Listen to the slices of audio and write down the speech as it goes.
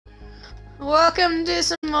Welcome to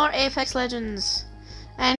some more Apex Legends.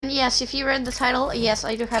 And yes, if you read the title, yes,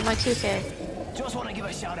 I do have my 2K. Just want to give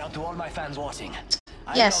a shout out to all my fans watching.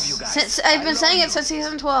 I Yes, love you guys. since I've been saying it since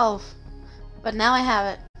season 12, but now I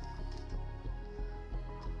have it.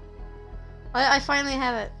 I finally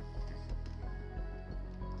have it.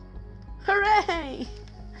 Hooray!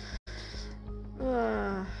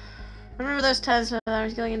 Remember those times when I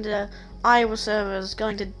was going into Iowa servers,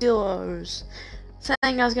 going to duos,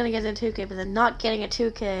 saying I was going to get a 2K, but then not getting a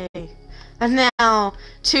 2K. And now,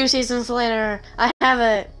 2 seasons later, I have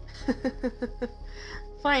it.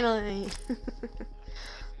 Finally.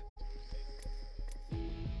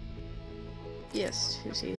 Yes,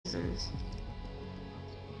 2 seasons.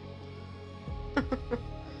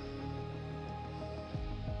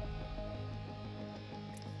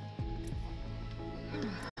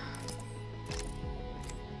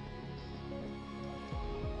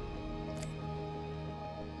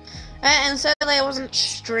 And sadly I wasn't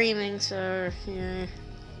streaming, so yeah.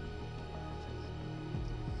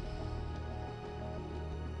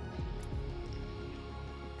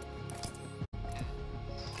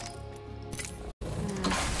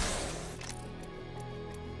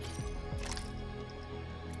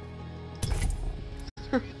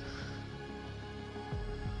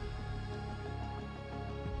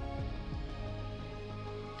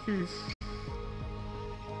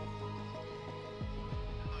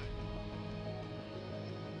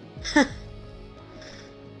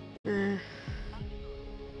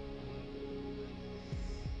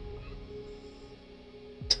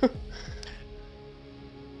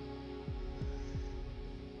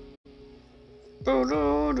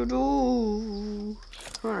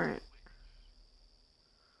 Alright.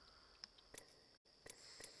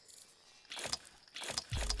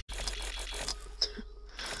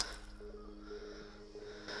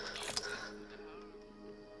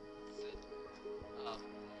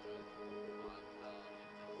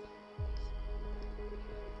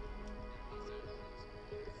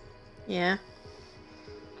 Yeah.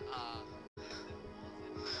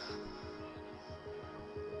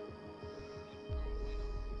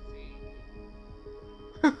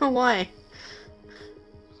 Why?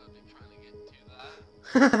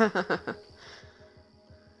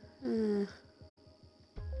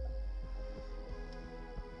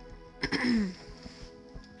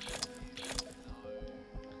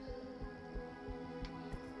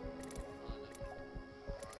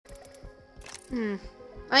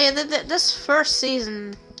 Oh yeah, this first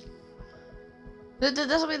season. This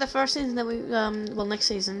will be the first season that we well, next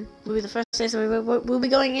season will be the first season we'll be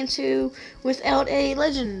going into without a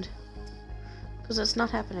legend, because that's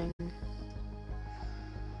not happening.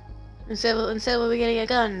 Instead we'll be getting a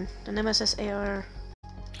gun, an MSS AR.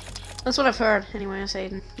 That's what I've heard, anyway. I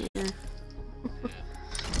say, yeah.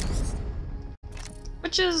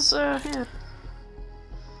 Which is yeah,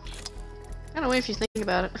 kind of weird if you think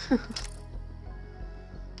about it.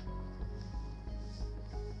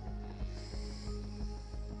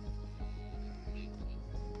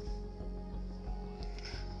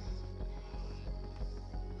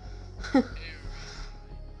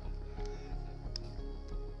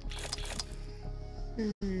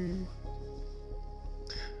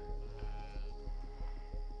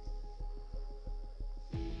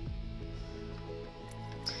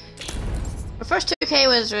 The first 2K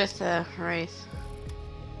was with Wraith,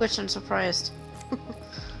 which I'm surprised.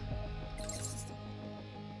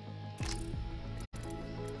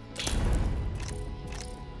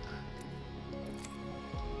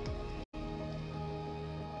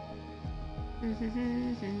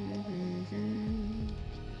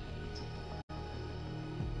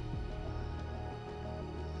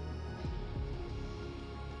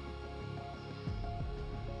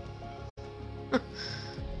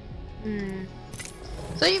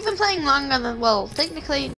 So you've been playing longer than, well,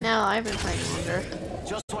 technically now I've been playing longer.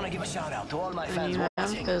 Just want to give a shout out to all my fans You have,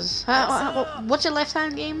 watching. because what's your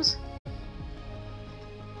lifetime games?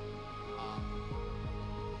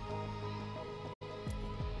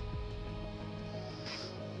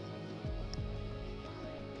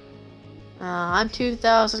 I'm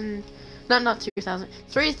 2,000, not 2,000,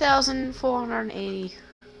 3,480.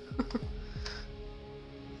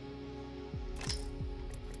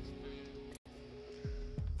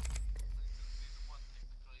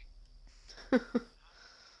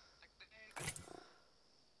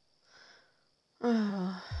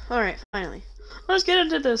 Alright, finally. Let's get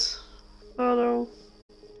into this. Although...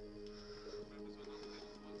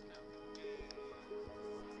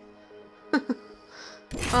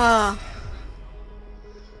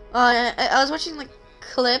 I was watching like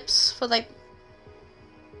clips for like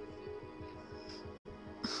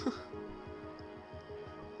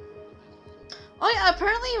Oh yeah,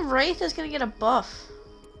 apparently Wraith is gonna get a buff.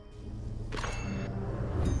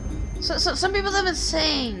 So some people have been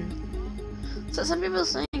saying. So some people are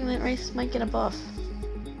saying that Wraith might get a buff.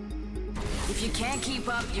 If you can't keep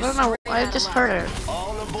up, I you're don't know. straight I outta just luck. heard it.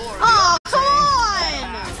 All aboard. Oh come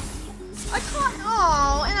on! I can't.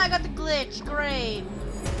 Oh, and I got the glitch. Great.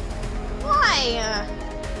 Why?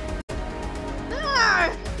 No.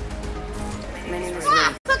 My name is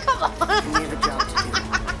Ah, Ray. come on. We have a job to do.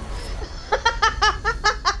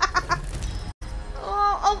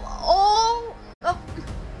 Oh.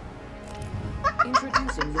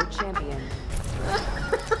 Introducing your champion.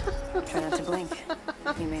 Try not to blink.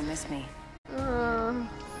 You may miss me.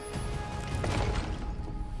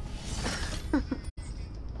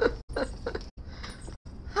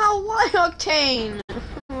 How why octane?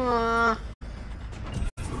 Well,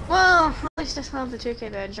 at least I still have the 2K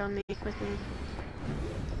badge on me with me.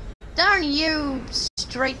 Darn you,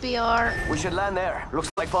 straight BR. We should land there. Looks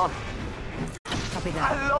like fun. Copy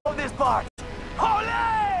that. I love this part. Ole!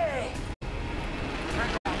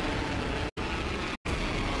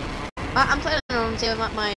 I'm planning on saving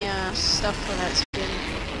up my stuff for that skin.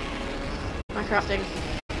 My crafting.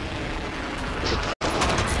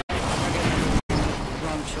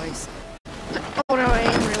 Wrong choice. Oh no,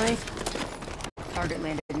 aim really. Target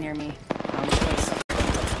landed near me. Wrong choice.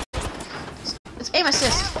 It's aim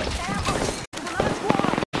assist. It's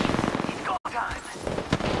go time.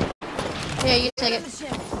 Yeah, you take it.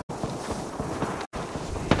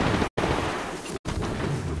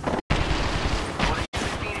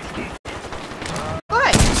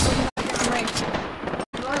 Why?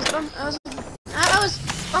 I was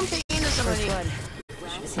bumping into somebody. Blood.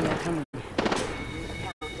 Should have seen that coming.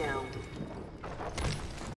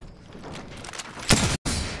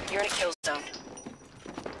 You're in a kill zone.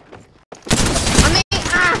 I mean,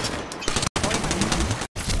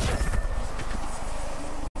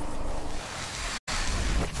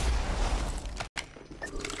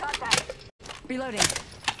 Reloading.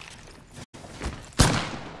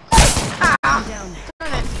 Down.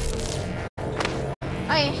 Darn it.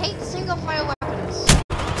 I hate single fire weapons.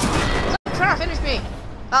 Stop trying to finish me.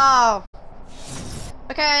 Oh.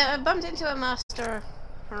 Okay, I bumped into a Master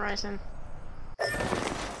Horizon.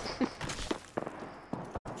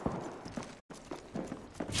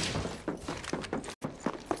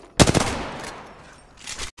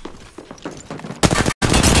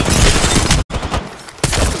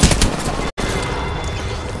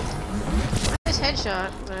 Nice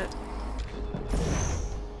headshot, but.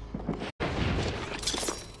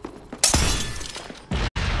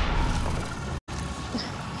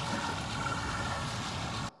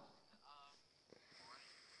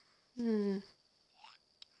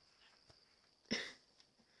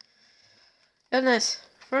 Goodness.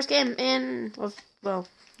 First game in of well,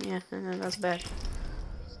 yeah, that's bad.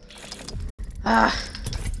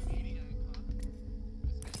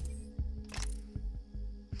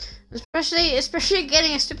 Especially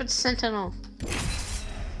getting a stupid sentinel.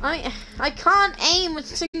 I can't aim with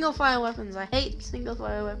single fire weapons. I hate single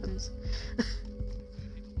fire weapons.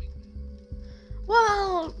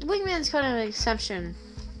 Well, Wingman's kind of an exception.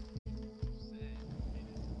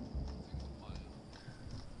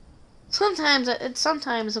 Sometimes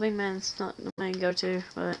the Wingman's not the main go-to,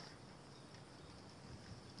 but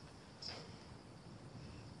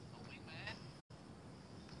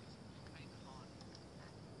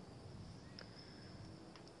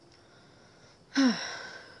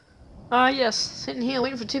yes, sitting here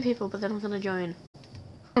waiting for 2 people, but they're not gonna join.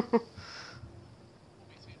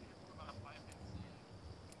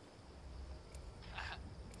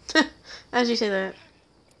 As you say that.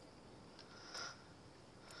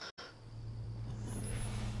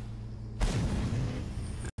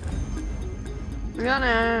 We got an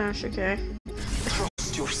Ash, okay.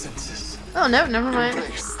 Trust your senses. Oh no, never mind.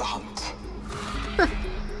 Embrace the hunt.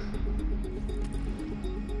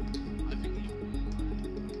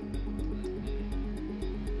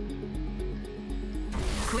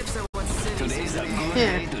 Clips are what cities Today's a good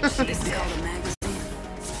Yeah. day to sit It's down. called a magazine.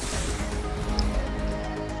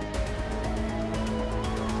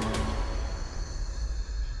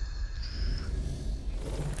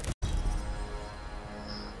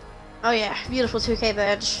 Oh yeah, beautiful 2K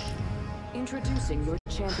badge. Introducing your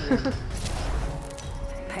champion.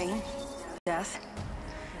 Pain, death.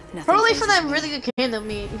 Nothing Probably for phases that me. really good game that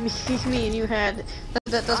me and you had.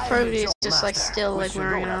 That's probably just like still like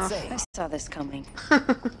wearing it off. I saw this coming.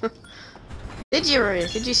 Did you,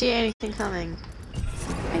 Ruth? Did you see anything coming?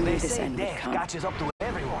 I knew They this say end would death come. catches up to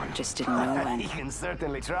everyone. Just didn't know when. He can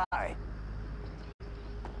certainly try.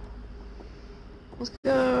 Let's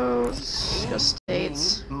go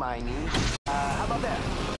states. Mining. How about that?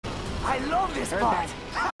 I love this Heard part.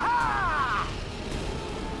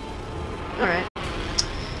 Alright.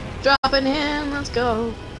 Dropping in, let's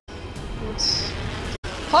go.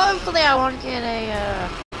 Hopefully I won't get a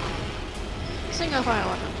single fire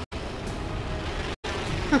weapon.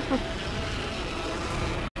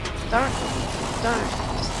 Darn it.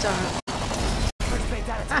 Just darn it. First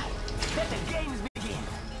fatality. Let the games begin.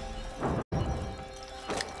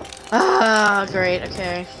 Ah, great,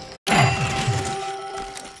 okay.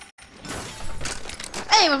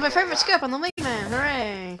 Hey, with my favorite scope on the wingman,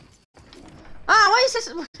 hooray! Ah, why is this?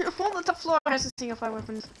 All the top floor has a single fire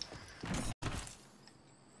weapons.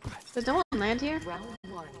 Did no one land here? Round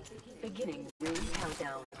 1. Beginning ring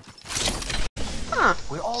countdown. Huh.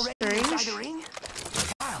 We're already inside Strange. the ring?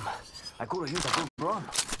 Damn. I could have used a good run.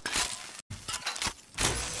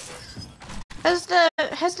 Has the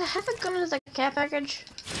Havoc gone into the care package?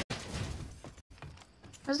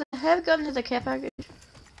 Has the Havoc gone into the care package?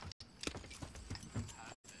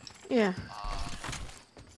 Yeah.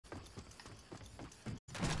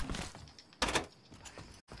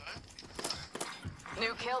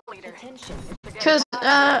 New kill leader. Attention. Cause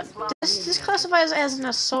this classifies as an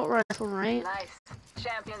assault rifle, right? Nice.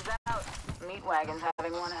 Champions out. Meat wagon's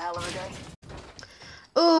having one hell of a day.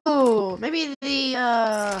 Ooh, maybe the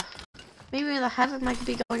Havoc might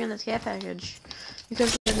be going in the care package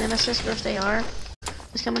because the Nemesis first AR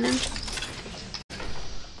is coming in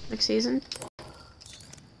next season.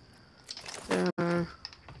 Gotta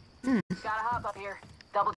hop up here.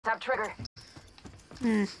 Double tap trigger.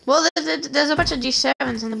 Well, there's a bunch of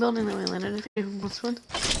G7s in the building that we landed. If you want one,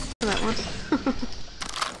 that one.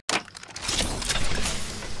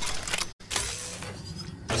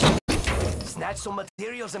 Snatch some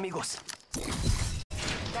materials, amigos.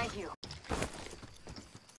 Thank you.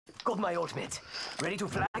 Got my ultimate. Ready to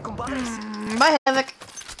fly, compadres? Bye, Havoc.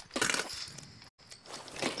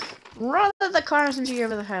 Run the cars into you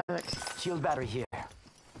over the Havoc. Shield battery here.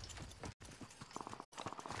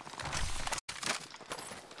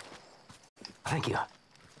 Thank you.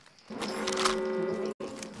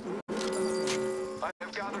 I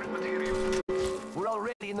have gathered materials. We're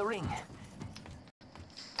already in the ring.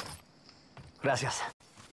 Gracias.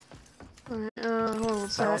 Alright,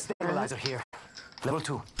 what's Barrel that? stabilizer here. Level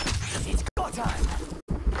 2. It's go time!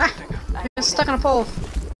 Ah! It's stuck on a pole.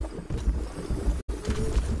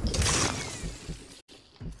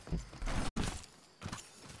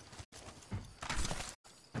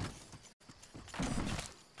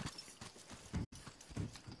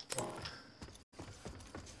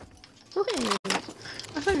 Okay.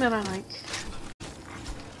 I think that I like.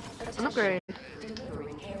 An upgrade.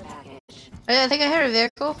 Delivering care package. I think I heard a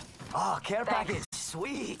vehicle. Oh, care package.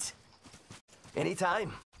 Sweet.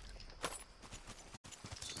 Anytime.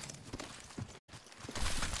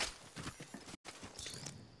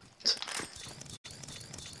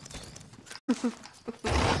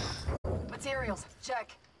 Materials.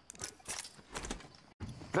 Check.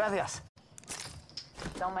 Gracias.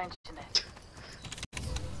 Don't mention it.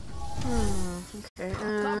 Okay.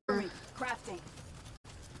 Cover me. Crafting.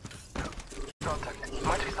 Contact.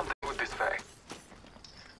 Might be something with this fay.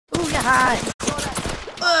 Ooh, yeah, hi.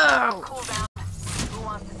 Oh! Cool down. Who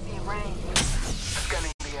wants to see rain?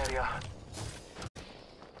 Scanning the area.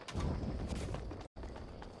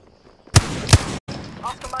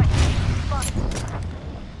 Off the mic. Fun.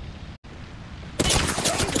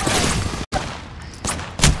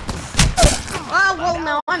 Oh, well,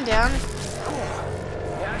 no, I'm down. You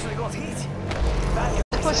actually got heat.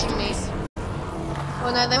 They're pushing me.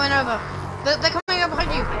 Oh no, they went over. They're coming up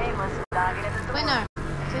behind you. Painless. Dogging at the door. Wait, no.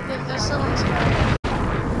 They're still in the sky.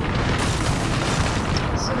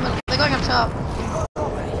 They're going up top.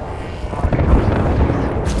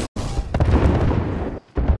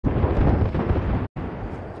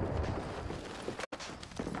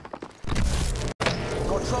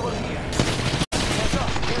 Got trouble here.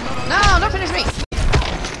 No, don't finish me.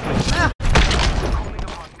 No. Calling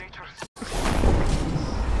upon nature's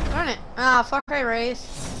Darn it. Ah, fuck my race.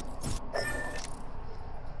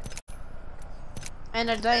 And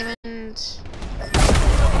a diamond.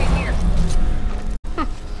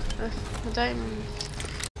 A diamond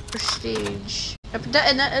prestige. A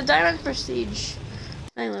diamond prestige.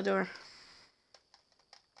 Hang the door.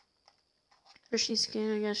 Prestige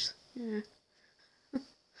skin, I guess. Yeah.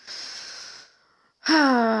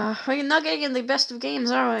 We're not getting in the best of games,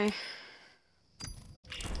 are we?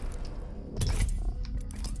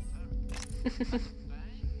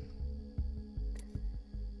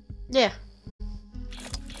 Yeah.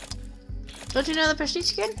 Don't you know the prestige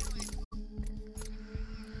skin?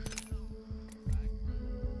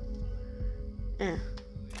 Yeah.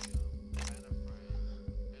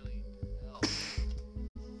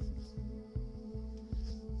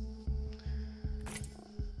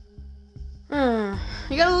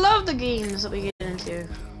 You gotta love the games that we get into.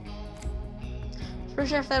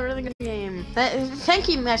 First half that really good game. Thank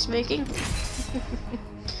you, matchmaking.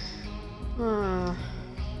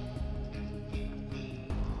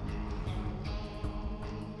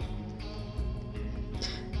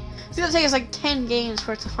 It's gonna take us like 10 games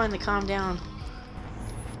for it to finally calm down.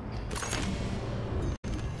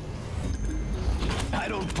 I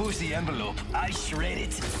don't push the envelope, I shred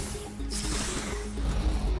it.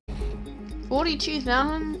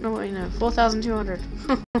 42,000? No, wait, no. 4,200.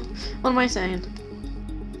 What am I saying?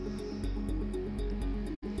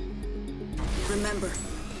 Remember,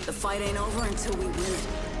 the fight ain't over until we win it.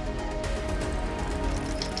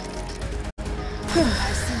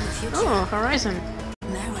 I've seen the future. Oh, Horizon.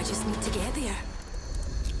 Now I just need to get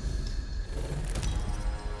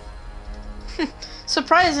there.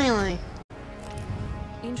 Surprisingly.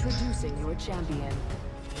 Introducing your champion.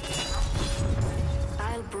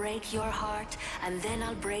 I'll break your heart, and then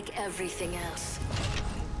I'll break everything else.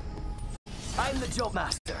 I'm the jump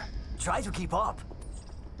master. Try to keep up.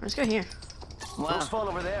 Let's go here. Those fall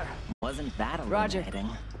over there. Wasn't that a Roger. hitting?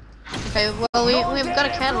 Okay, well, we've got a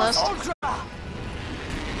catalyst. Ultra!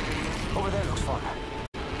 Over there looks fun.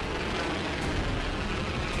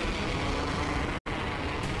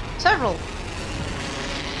 Several.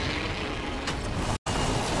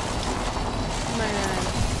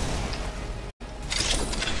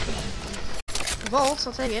 Volts,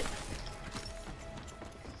 I'll take it.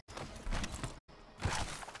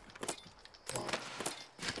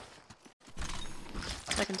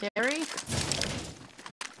 Secondary.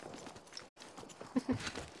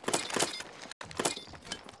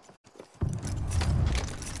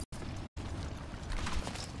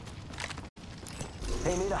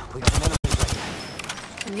 Hey, Mira, we got some enemies right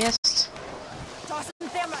here. Missed. Tossing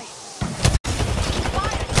thermite.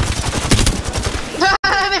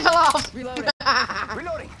 They fell off. Reloading.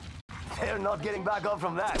 Reloading. They're not getting back up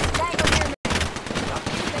from that.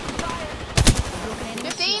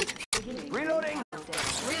 15. Reloading.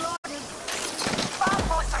 Reloading. Bomb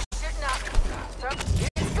bots are shooting up.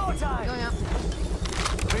 It's go time. Going up.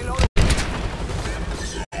 Reloading.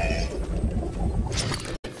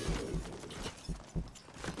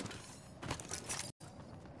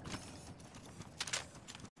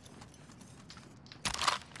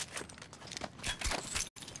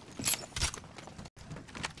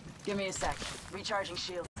 Give me a sec. Recharging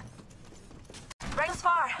shield. Rings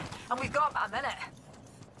far, and we've got a minute.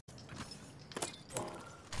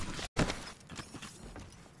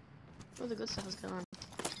 Oh, the good stuff is gone.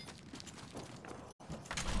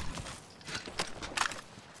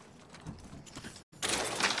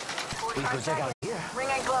 We could check out here. Ring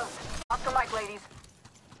ain't close. Off the mic, ladies.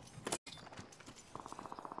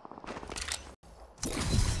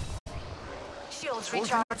 Shields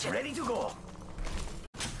recharging. Ready to go.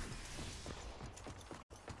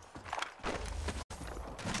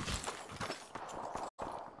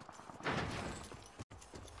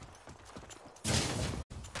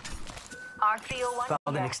 R301.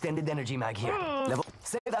 Found an extended energy mag here. Level.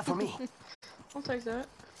 Save that for me. I'll take that.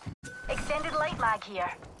 Extended light mag here.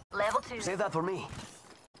 Level 2. Save that for me.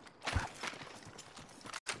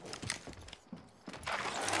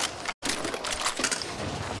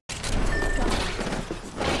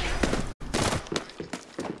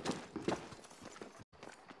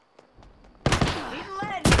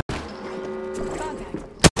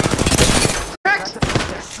 Correct.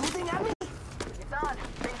 They're shooting at me. It's on.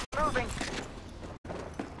 Things moving.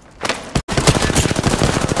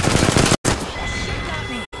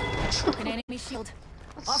 An enemy shield.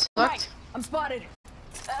 That sucked. I'm spotted.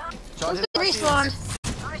 Charging my Respawn.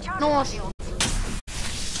 Recharging North. shield.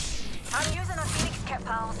 I'm using a Phoenix kit,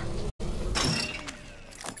 pals.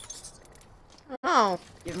 Oh,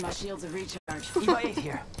 Give my shields a recharge. EVA 8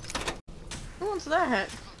 here. who wants that?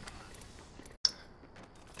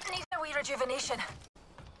 Needs a wee rejuvenation.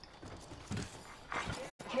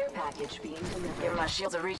 Care package being delivered. Give my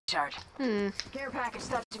shields a recharge. Care package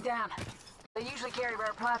touching down. They usually carry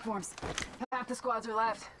rare platforms. Half the squads are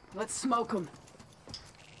left. Let's smoke them.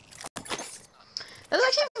 That's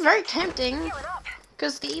actually very tempting, Healing up.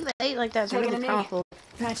 because the EVA 8 like that is Taking a really knee. powerful.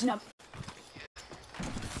 Patching up.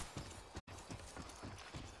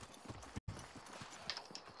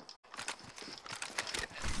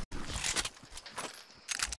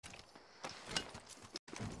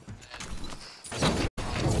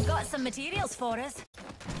 Got some materials for us.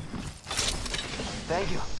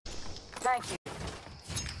 Thank you. Thank you.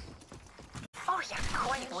 Oh, you're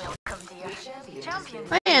quite welcome, dear. Champion.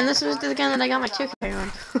 Oh yeah, and this was the gun that I got my 2K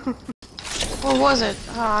on. Or was it?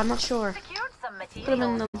 I'm not sure. Secured some Put them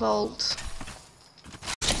in materials. the vault.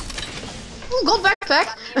 Ooh, gold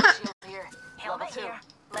backpack! Shield here. Helmet here.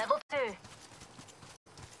 Level 2.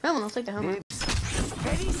 Helmet, I'll take the helmet.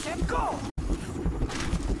 Ready, set, go!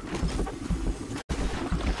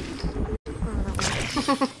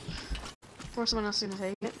 Or someone else is gonna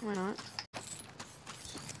take it. Why not?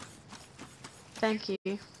 Thank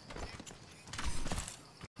you.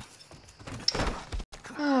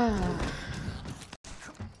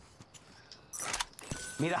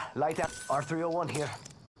 Mira, light out. R301 here.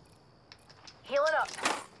 Heal it up.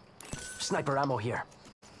 Sniper ammo here.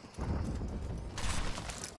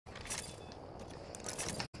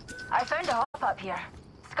 I found a hop up here.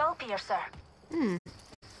 Skull piercer.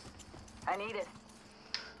 I need it.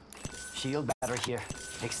 Shield battery here.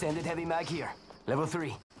 Extended heavy mag here. Level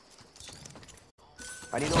 3.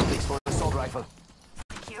 I need optics for an assault rifle.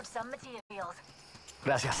 Here's some materials.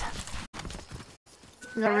 Gracias.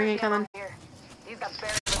 We got a ring coming. Here. These got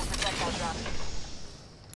very little projectile drop.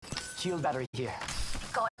 Shield battery here.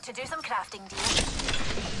 Got to do some crafting, deal.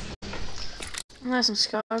 Nice, some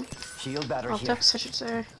scarf. Shield battery here. Optics, I should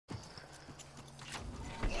say.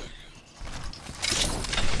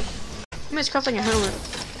 It's crafting a helmet.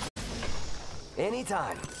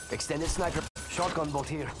 Anytime. Extended sniper. Shotgun bolt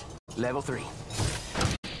here. Level 3.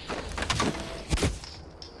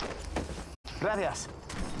 Gracias.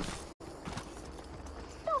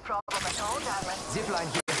 No problem at all, darling. Zipline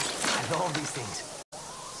here. I love these things.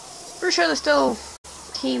 Pretty sure they're still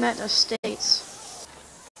team at the States.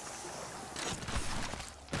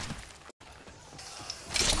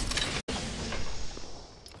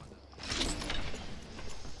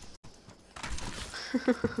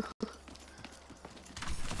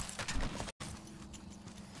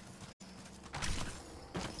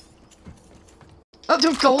 Oh,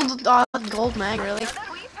 dude, gold mag, really?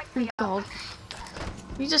 Gold.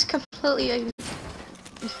 You just completely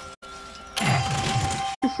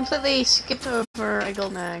skipped over a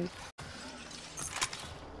gold mag.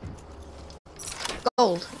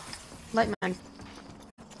 Gold. Light mag.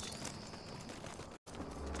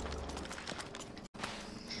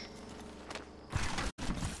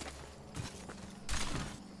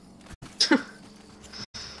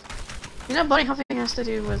 You know, bunny hopping has to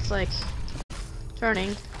do with, like,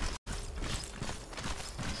 turning.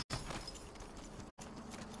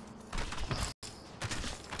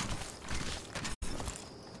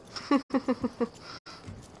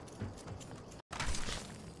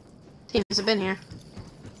 Teams have been here.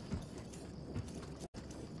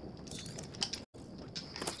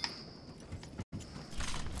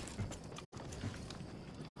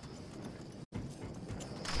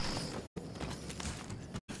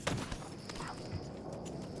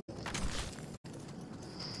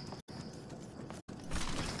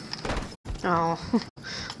 Oh,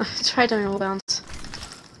 I tried doing a little bounce.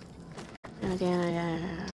 And again,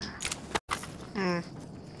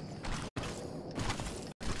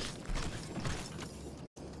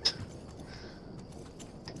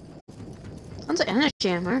 Sounds like energy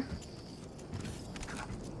jammer.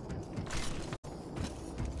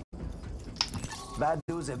 Bad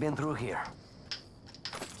dudes have been through here.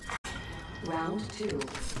 Round 2.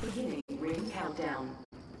 Beginning ring countdown.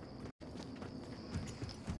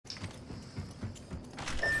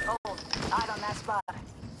 Hold. Eyes on that spot.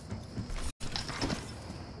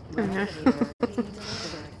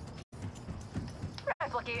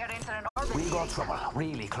 Replicator into an orbit. We got trouble.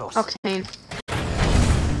 Really close. Octane.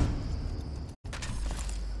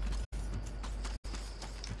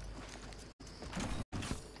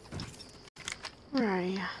 Where are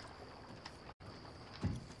you?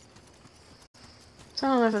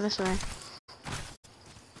 Someone over this way.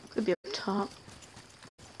 Could be up top.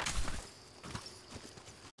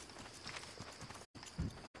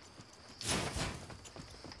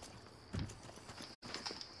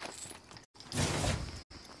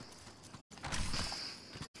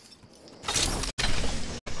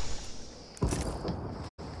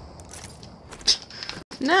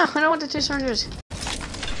 No, I don't want the 2 surrenders.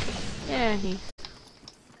 Yeah,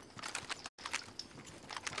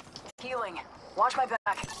 Healing. Watch my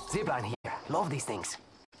back. Zipline here. Love these things.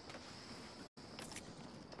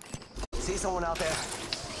 See someone out there?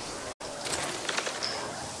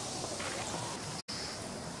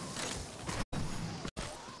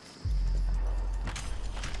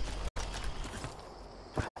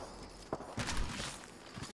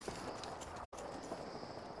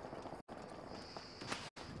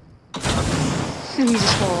 You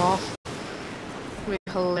just fall off. Would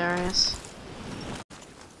be hilarious.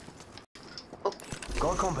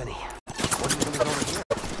 Got company. What are you doing over here?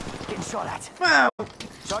 Getting shot at. Wow!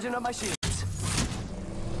 Charging up my shields.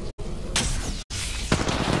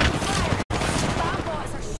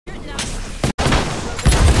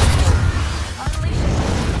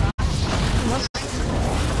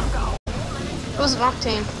 was an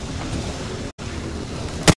octane.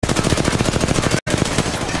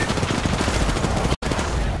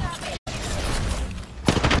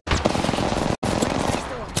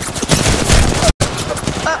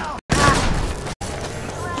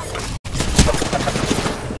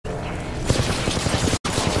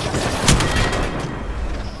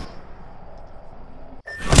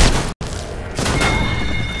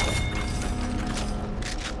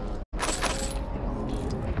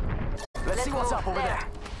 Let's see what's up over there.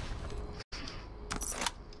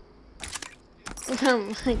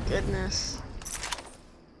 Oh my goodness.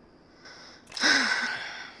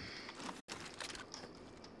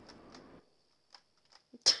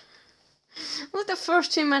 Like the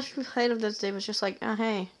first 2 matches we played of this day was just like, oh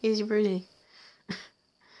hey, easy breezy.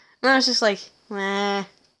 And I was just like, nah,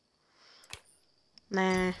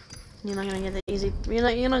 you're not gonna get the easy.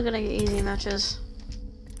 You're not gonna get easy matches.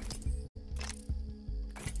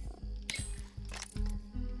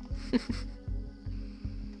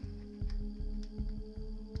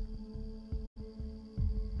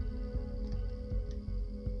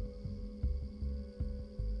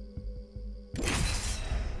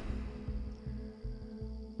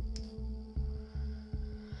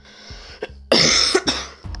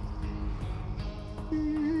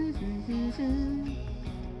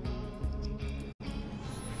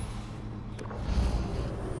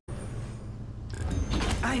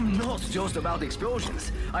 I'm not just about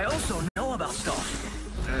explosions. I also know about stuff.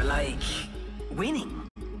 Like winning.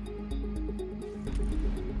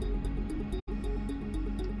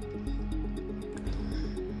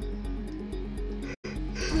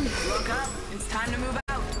 Look up. It's time to move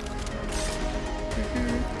out.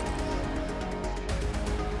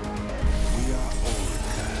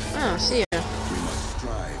 Oh, see ya. We must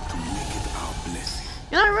strive to make it our blessing.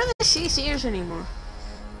 You know, I really see seers anymore.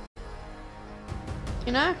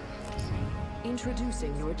 You know?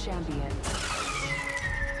 Introducing your champion.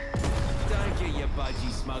 Don't get your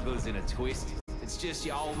budgie smugglers in a twist. It's just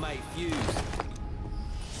your old mate Fuse.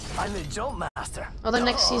 I'm the jump master. Although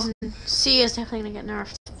next season, C is definitely gonna get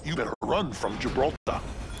nerfed. You better run from Gibraltar.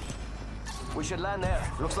 We should land there.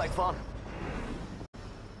 Looks like fun.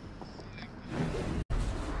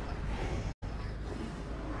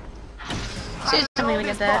 C is definitely gonna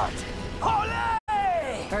get that. Olé!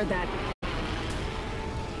 Heard that.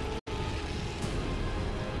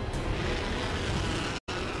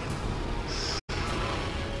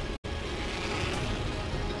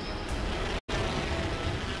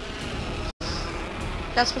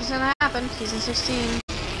 That's what's gonna happen. Season 16.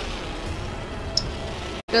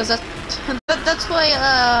 Because that's why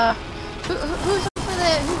who's up for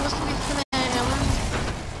the who was to be for the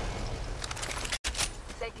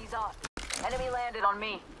Safety's on. Enemy landed on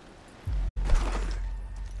me.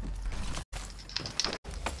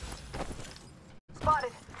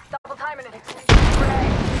 Spotted. Double timing it.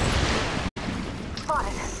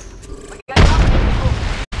 Spotted. We got company, people.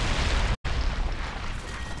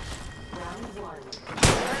 Round one.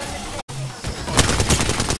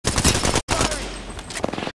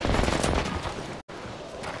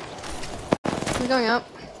 I'm going up.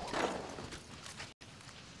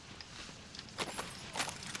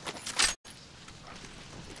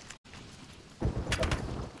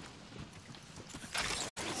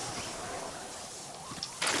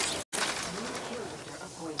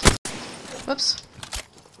 Whoops.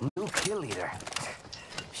 New kill leader.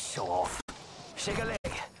 Show off. Shake a leg.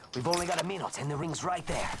 We've only got a minute and the ring's right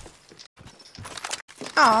there.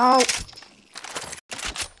 Oh.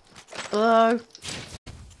 Hello.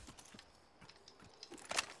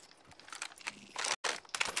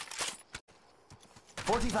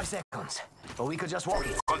 "45 seconds, but we could just walk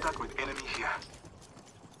it." Contact with enemy here.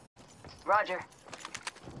 Roger.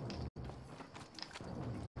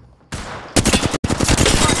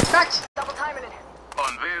 Cracked. Double timing it.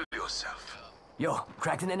 Unveil yourself. Yo,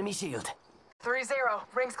 cracked an enemy shield. 3-0.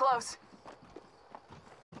 Rings close.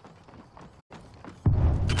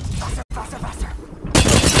 Faster, faster, faster.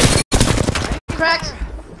 Cracked.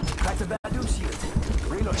 Cracked a Badu shield.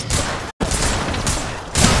 Reload.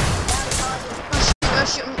 Oh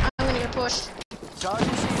shoot, I'm gonna get pushed.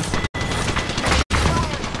 Charging shield.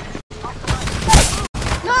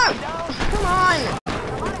 No! Come on!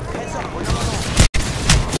 Heads up, we're not alone.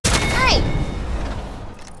 Hey!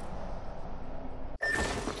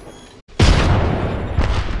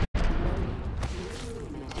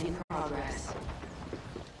 In progress.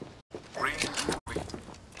 Ring moving.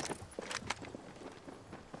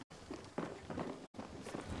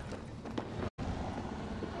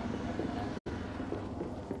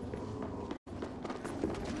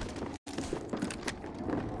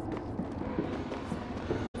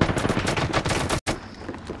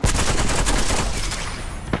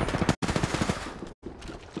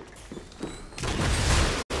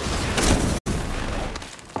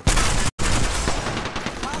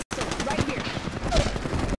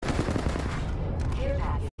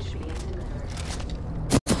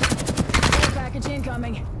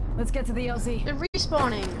 Let's get to the LZ. They're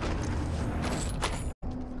respawning.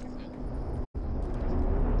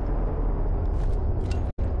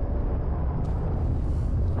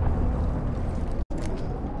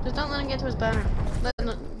 Just don't let him get to his banner. Let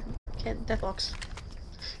him get deathbox.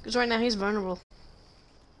 Because right now he's vulnerable.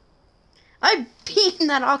 I beaten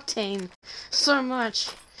that octane so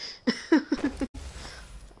much.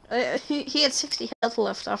 He had 60 health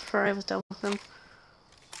left after I was done with him.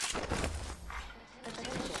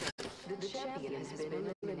 The champion has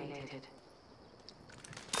been eliminated.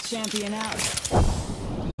 Champion out.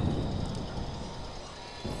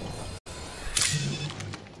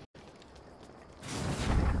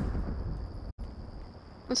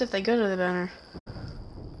 Let's see if they go to the banner.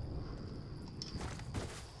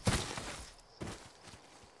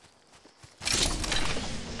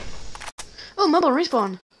 Oh, mobile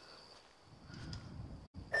respawn.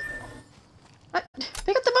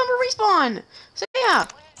 Pick up the mobile respawn. So yeah.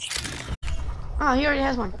 Oh, he already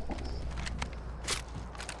has one.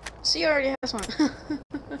 See, he already has one.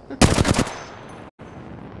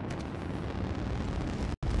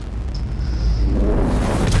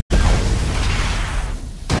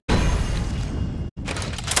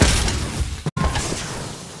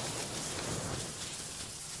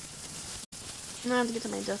 Now I have to get to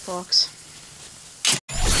my death box.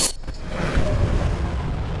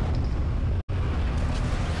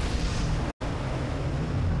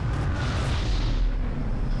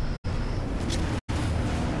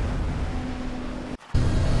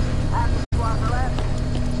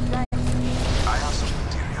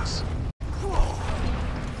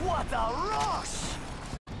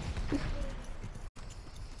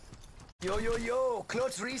 Yo,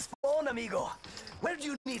 clutch respawn, amigo. Where do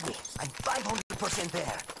you need me? I'm 500%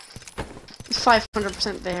 there.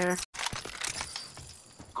 500% there.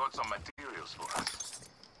 Got some materials for us.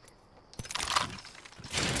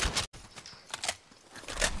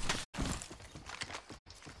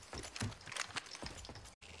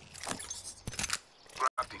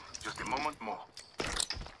 Crafting. Just a moment more.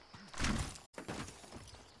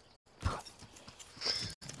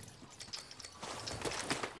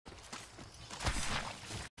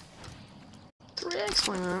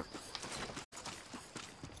 Why not?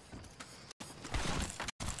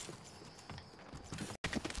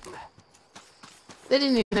 They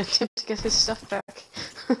didn't even attempt to get his stuff back.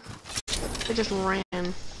 They just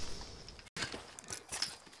ran.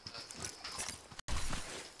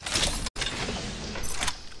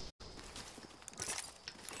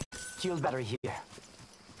 Shield battery here.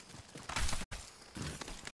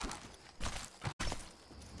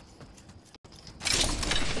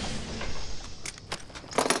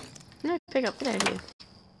 No, pick up. Get out of here.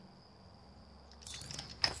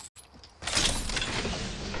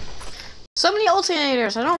 So many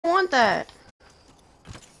alternators. I don't want that.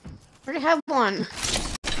 I already have one.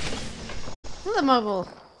 Another mobile.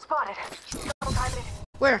 Spotted. Double time it.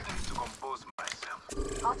 Where? To compose myself.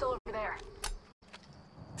 Hostile over there.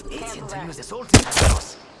 It's Cancel to that. use this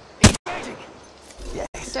ultimate. Engaging.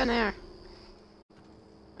 Yes. Down there.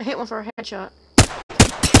 I hit one for a headshot.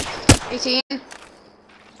 18.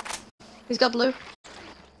 He's got blue.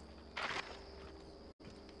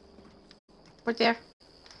 Right there.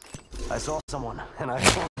 I saw someone, and I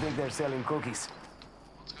don't think they're selling cookies.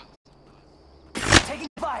 Taking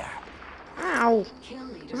fire. Ow.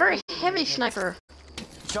 A very heavy sniper.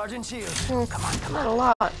 Charging shield. Well, Come on. not a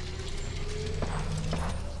lot.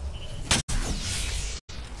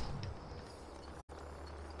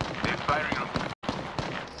 They're firing on me.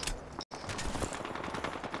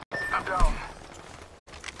 I'm down.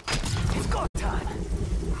 It's go time.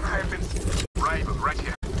 I've been right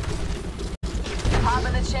here. Top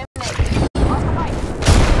of the chimney. Lost the fight.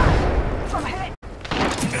 From hit.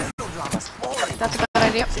 No dramas. Forward. That's a bad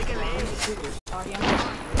idea. Already on.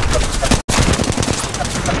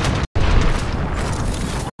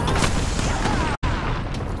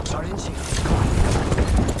 Charging shield.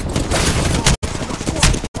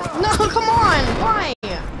 No, come on! Why?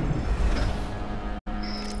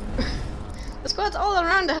 The squad's all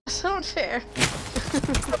around us. Not fair.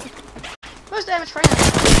 Most damage for him.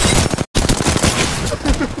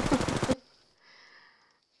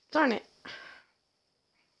 Darn it.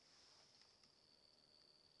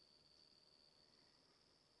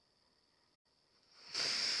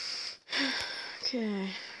 Okay.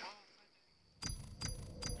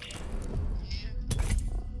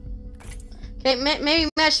 Okay, maybe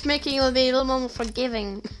matchmaking will be a little more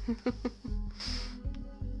forgiving.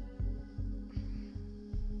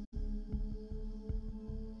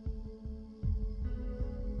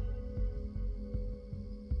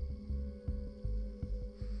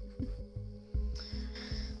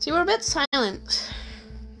 See, we're a bit silent.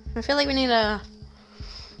 I feel like we need to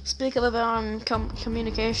speak a little bit on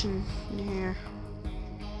communication in here.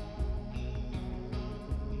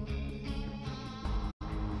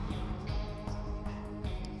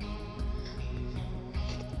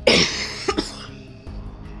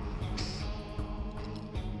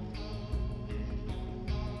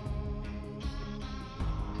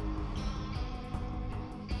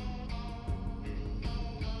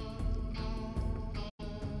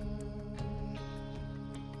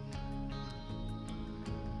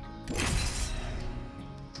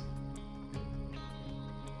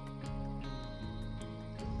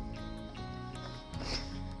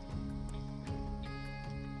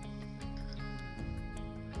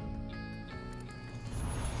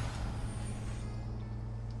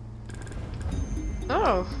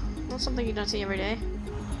 Oh, that's something you don't see every day.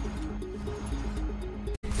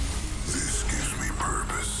 This gives me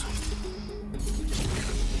purpose.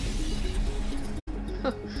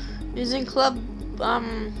 Using club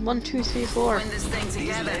 1, 2, 3, 4. Win this thing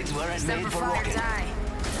together. Step for fire, die.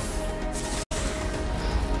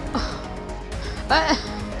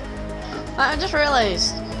 I just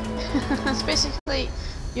realized. It's basically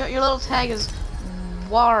your little tag is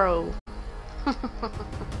Waro.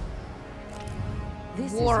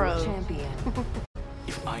 This Waro. is your champion.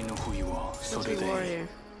 If I know who you are, so Must do be they. warrior.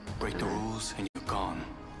 Break the rules and you're gone.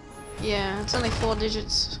 Yeah, it's only 4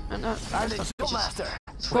 digits. I'm Not the 4 shield digits. master.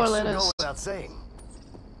 It's 4 Which should letters. go without saying.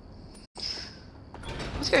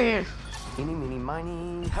 Let's go here. Eeny, meeny,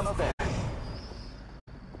 miny. How about that?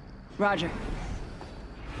 Roger.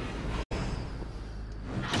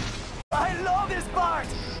 I love this part!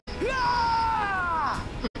 Ah!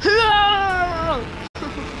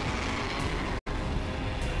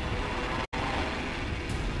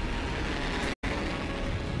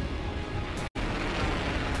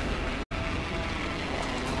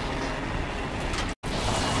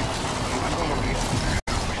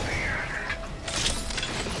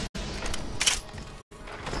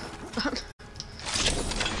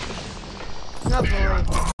 Oh boy.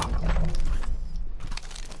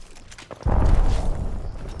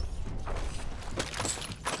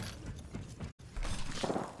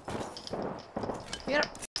 Get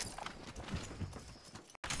up.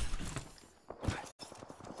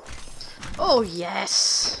 Oh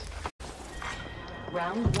yes.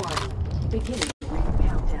 Round 1. Beginning ring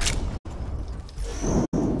countdown.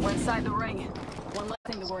 We're inside the ring. One less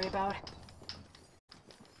thing to worry about.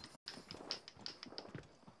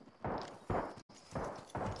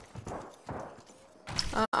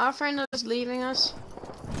 Our friend is leaving us.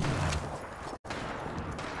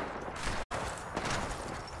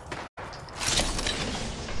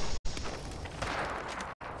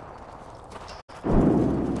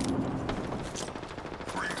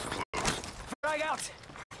 Frag out!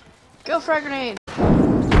 Go frag grenade.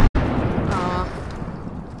 Aw.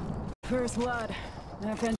 First blood.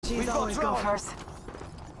 FNG's always go first.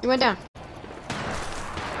 You went down.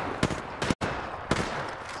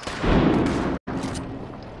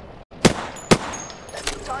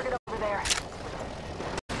 Target over there.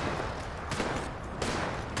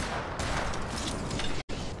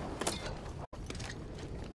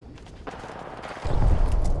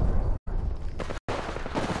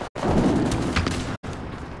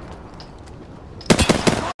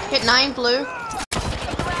 Hit 9 blue.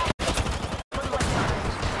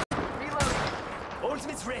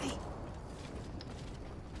 Ultimate's ready.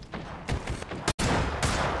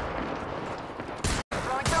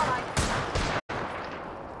 Throwing thermite.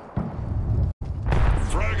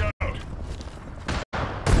 Frag out!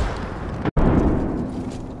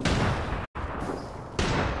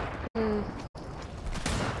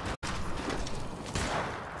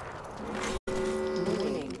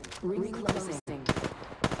 Beginning ring closing.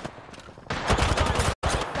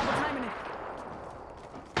 Double timing it.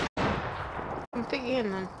 Pick again,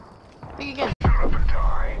 man. Pick again. Shut up and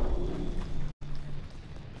die.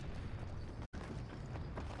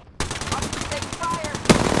 Take fire.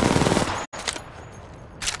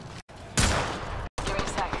 Give me a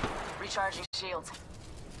sec. Recharging shields.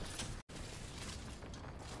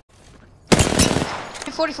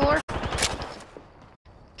 44.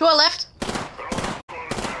 To our left.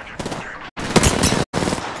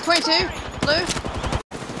 22. Blue.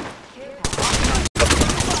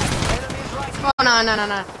 Oh no, no, no,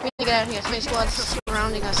 no. We need to get out of here. So many squads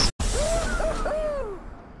surrounding us.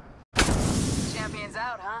 Champions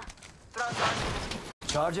out, huh? Throw it.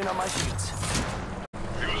 Charging on my shields.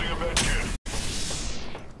 Using a med kit.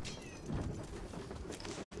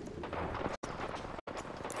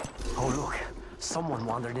 Oh look, someone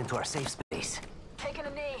wandered into our safe space. Taking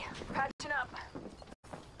a knee. Patching up.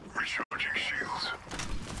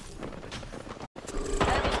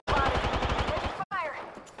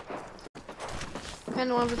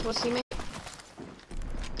 no one will see me.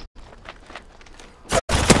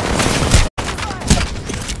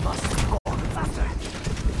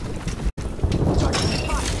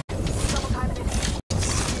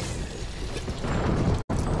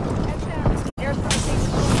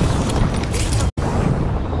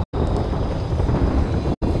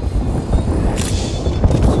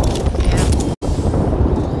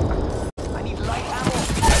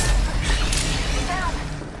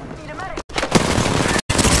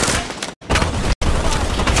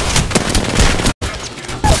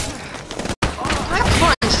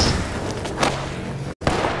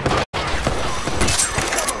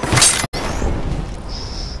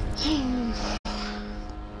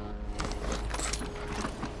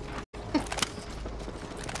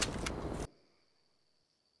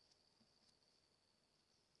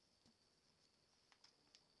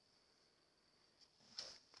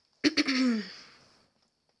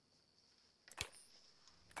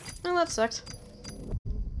 Oh, that sucked.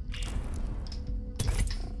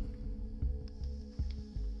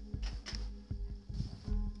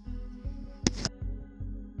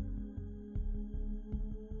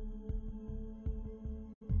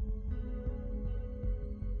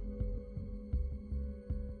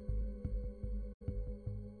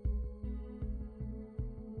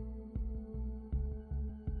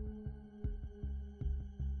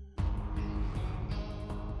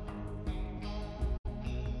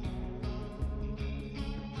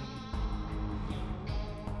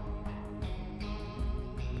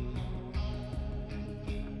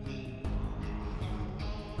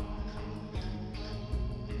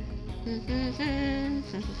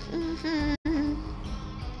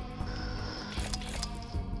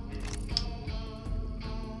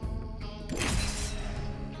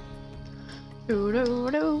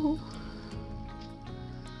 Do-do-do.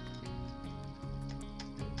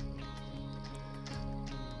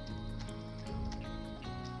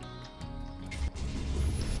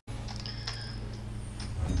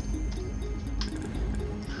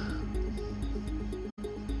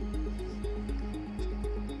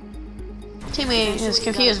 Teammate is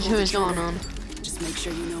confused who is going on. Just make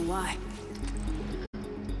sure you know why.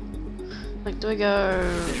 Like, do I go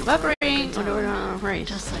Valkyrie or do I go Raid?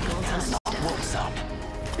 Just like old times.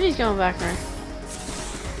 He's going Valkyrie.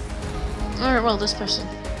 Or, well, this person.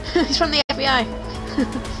 He's from the FBI.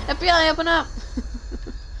 FBI, open up!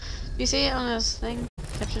 You see it on his thing?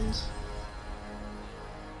 Captions.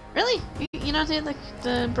 Really? You don't see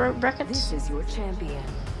the brackets? This is your champion.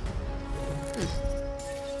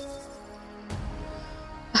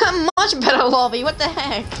 Much better lobby, what the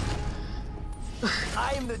heck?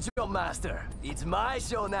 I am the jump master. It's my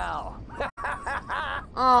show now.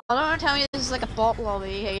 Oh, don't tell me this is like a bot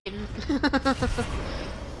lobby, Hayden.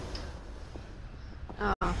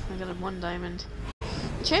 Oh, I got a 1 diamond.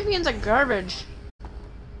 Champions are garbage.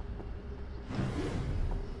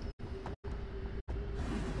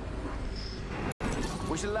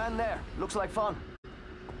 We should land there. Looks like fun.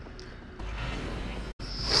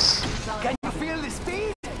 Can you feel the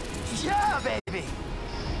speed? Yeah, baby.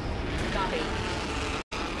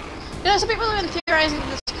 You know, some people have been theorizing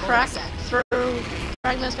this crack through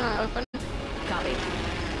fragment's gonna open. Copy.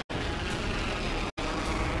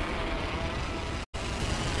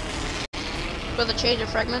 For the change of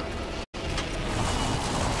fragment.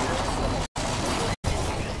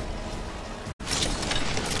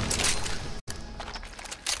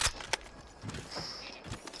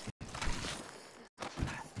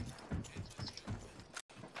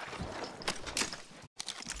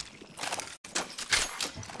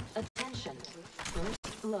 Attention.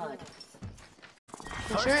 First blood.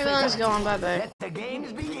 I'm sure everyone's going bye bye. Let the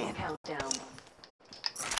games begin. Countdown.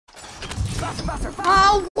 Faster, faster, faster.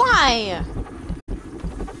 Oh, why?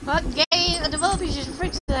 What game? The developers just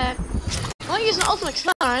fixed that. I use an ultimate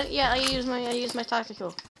stun, right? Yeah, I use my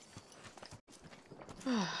tactical.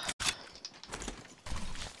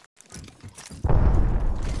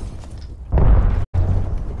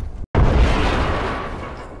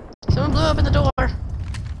 Someone blew open the door.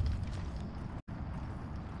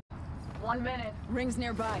 1 minute. Rings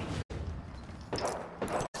nearby.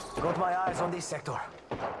 Got my eyes on this sector.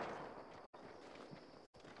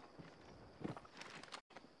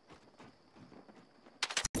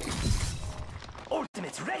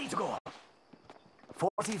 Ultimate's ready to go.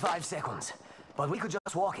 45 seconds, but we could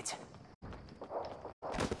just walk it.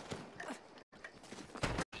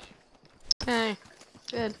 Okay,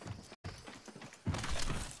 good.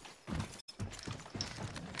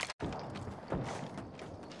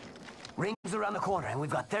 Rings around the corner, and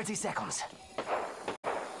we've got 30 seconds.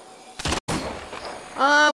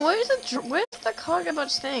 Where's the cargo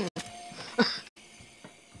box thing?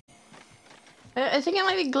 I think it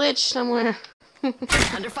might be glitched somewhere.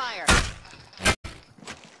 Under fire.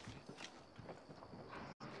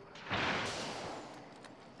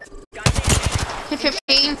 Hit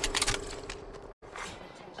 15.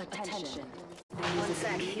 Attention. 1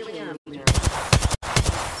 sec. Healing up.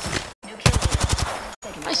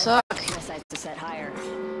 I suck. My sights are set higher.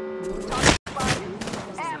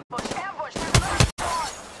 Ambush, ambush.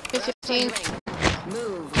 Hit 15.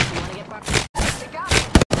 Move. You wanna get back? They got me.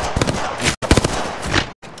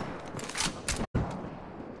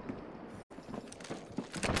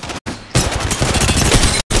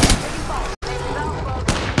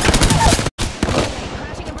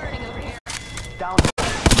 Crashing and burning over here. Down.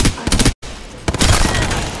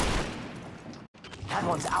 That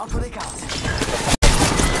one's out for the count.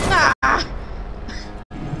 Ah!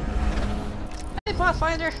 Hey,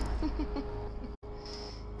 Pathfinder.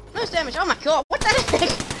 Nice damage. Oh my god, what the heck?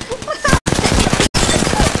 What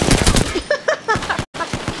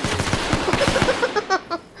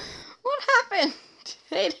happened? What happened?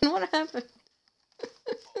 Hayden, what happened?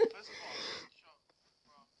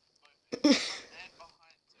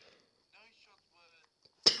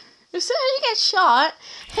 As soon as you get shot,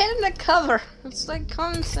 head in the cover. It's like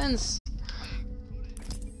common sense.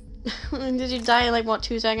 Did you die in like what,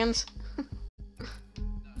 2 seconds?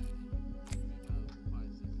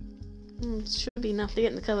 It should be enough to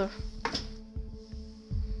get in the cover.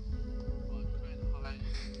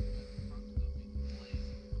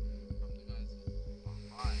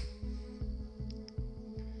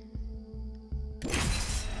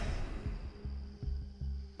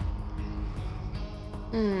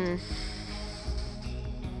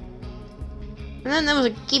 And then there was a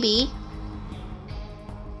Gibby.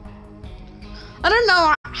 I don't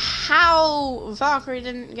know how Valkyrie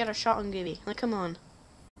didn't get a shot on Gibby. Like, come on.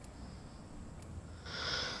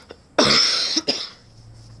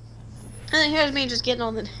 And then here's me just getting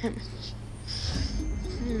all the damage.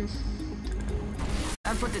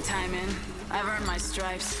 I've put the time in. I've earned my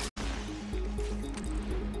stripes.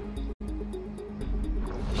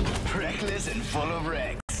 Reckless and full of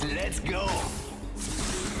wrecks. Let's go.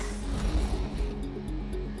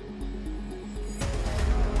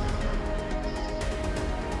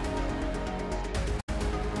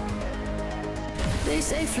 They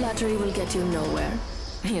say flattery will get you nowhere.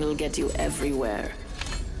 It'll get you everywhere.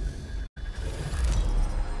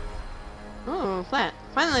 Oh, flat.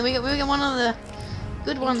 Finally, we get one of the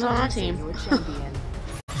good ones on our team. Your champion.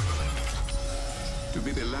 To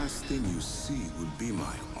be the last thing you see would be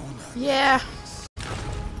my honor. Yeah.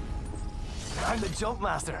 I'm the jump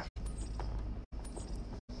master.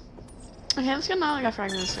 Okay, let's get another guy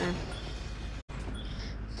fragment this time.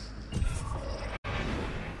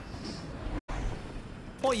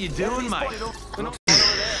 What you doing, mate?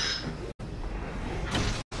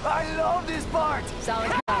 I love this part.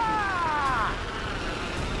 Solid copy.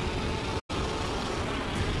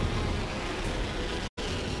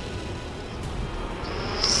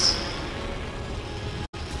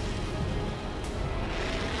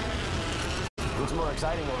 Looks more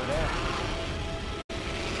exciting over there.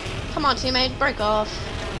 Come on, teammate, break off.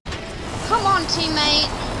 Come on, teammate.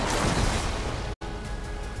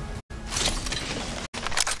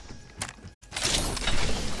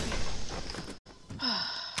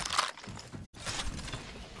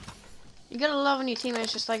 You gotta love when your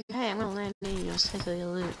teammate's just like, hey, I'm gonna land in you, just take the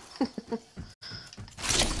loot.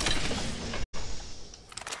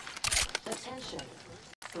 Attention.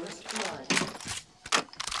 First blood.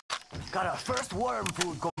 Got our first worm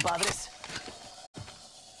food, compadres.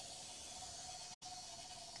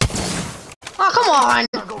 Oh, come on!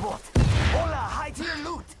 Cargo bot. Hola, high tier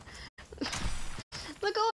loot.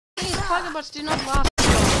 Look, all these cargo bots do not last.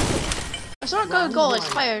 I saw it go goal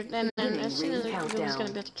expired, and then as soon as it was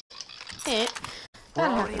gonna be hit, We're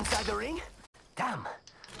that already happened. inside the ring? Damn.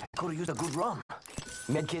 I could've used a good run.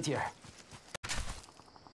 Med kit here.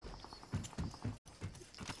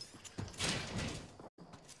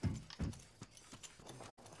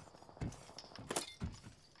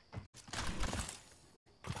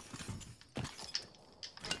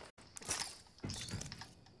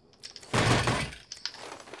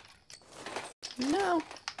 No.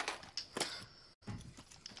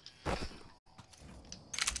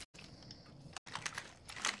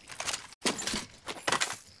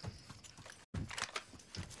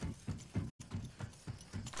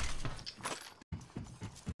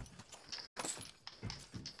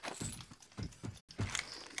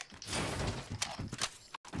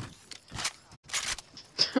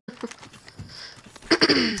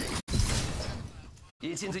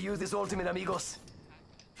 Itching to use this ultimate, amigos.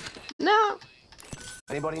 No.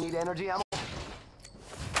 Anybody need energy ammo?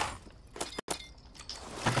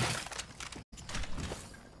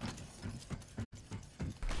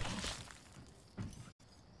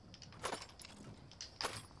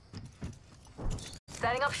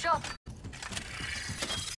 Setting up shop.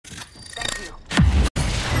 Thank you.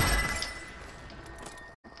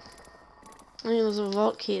 I think there's a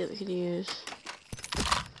vault key that we could use.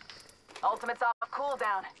 Ultimate's off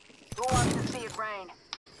cooldown. Who wants to see it rain?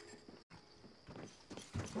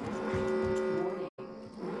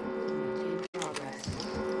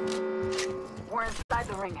 We're inside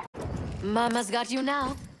the ring. Mama's got you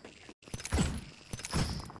now.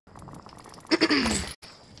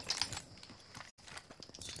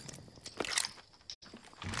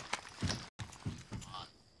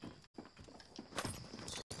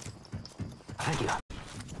 Thank you.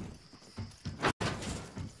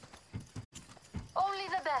 Only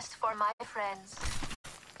the best for my friends.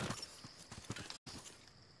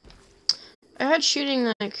 I heard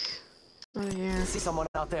shooting like over here. See someone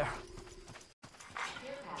out there?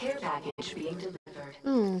 Care package being delivered.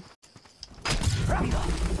 Ooh.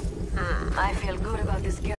 I feel good about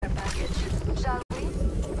this care package. Shall we?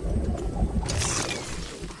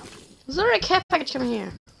 Is there a care package coming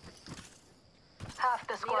here? Half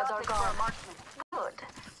the squads are gone. Good.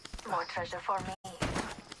 More treasure for me.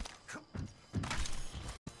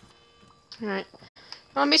 Alright.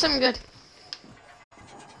 Wanna be something good.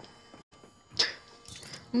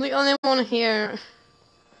 I'm the only one here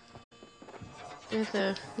with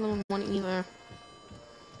a little one either.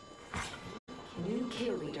 New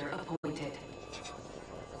kill leader appointed.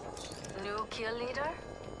 New kill leader?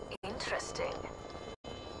 Interesting.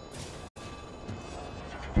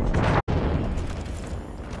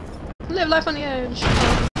 Live life on the edge.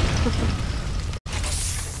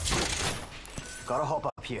 Gotta hop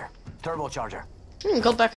up here. Turbocharger.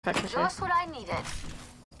 Gold backpack. Okay. Just what I needed.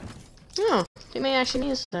 Oh, they may actually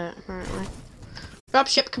use that apparently.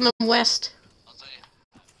 Dropship coming west.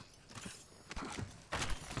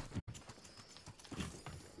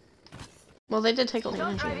 Well, they did take all the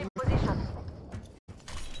Don't drive energy, in position.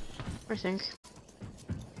 I think.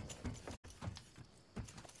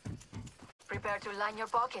 Prepare to line your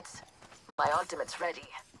pockets. My ultimate's ready.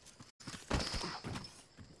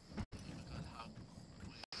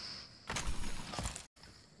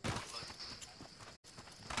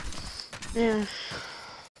 Yeah.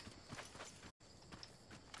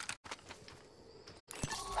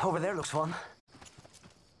 Over there looks fun.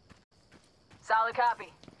 Solid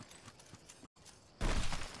copy.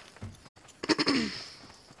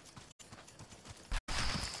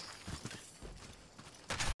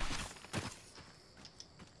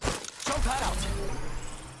 Jump that out.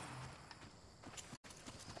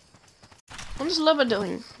 What does Lover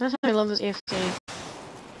doing? That's how I love this AFK.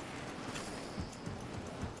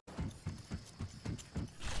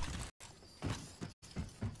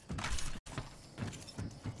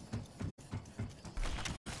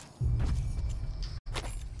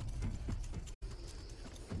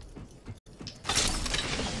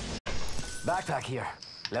 Backpack here.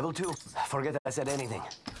 Level 2. Forget I said anything.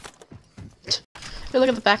 Hey, look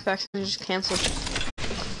at the backpacks. They just canceled.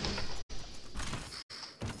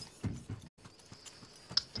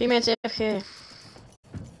 Teammates AFK.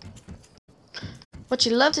 What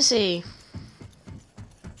you love to see.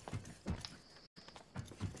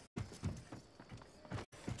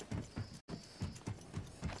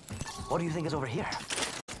 What do you think is over here?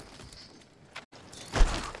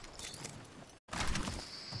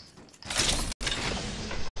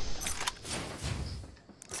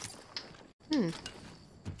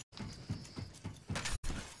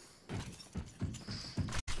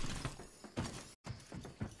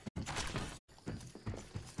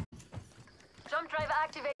 Jump drive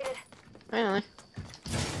activated. Finally.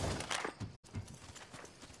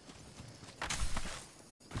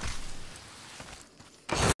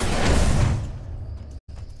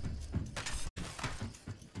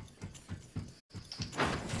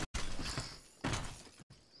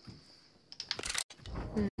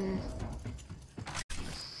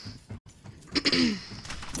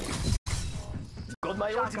 Got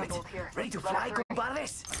my Shotgun ultimate. bolt here. Ready to Level fly, 3.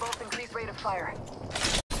 compadres? Both increased rate of fire.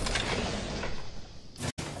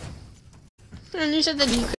 And you said that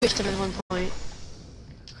you crushed him at one point.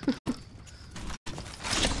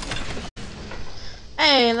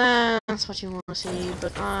 Hey, that's what you want to see,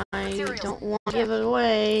 but I don't want to give it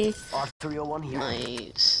away. R301 here.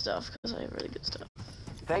 My stuff, because I have really good stuff.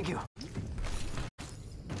 Thank you.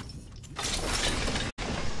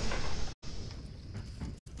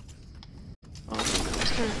 Oh,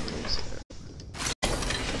 it's kind of things.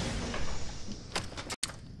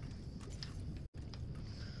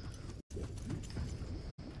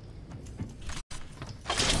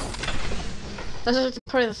 This is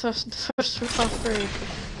probably the first top 3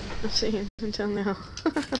 I've seen until now.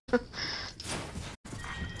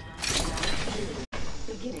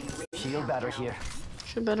 Shield battery here.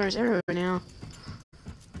 Shield batteries everywhere now.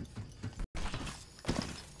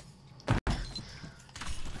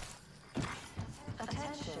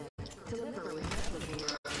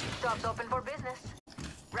 Stop's open for business.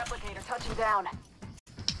 Replicator touching down.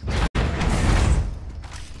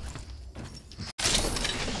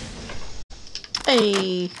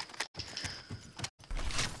 Hey.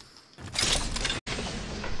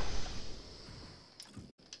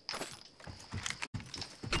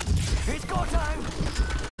 It's go time!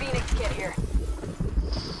 Phoenix, get here.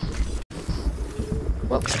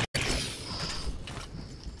 Whoa.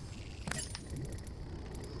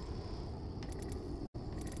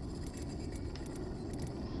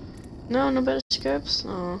 No better scopes?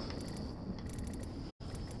 Oh.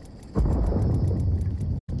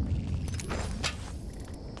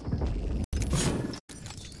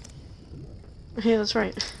 Yeah, that's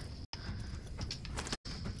right.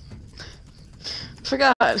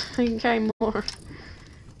 Forgot. I can carry more.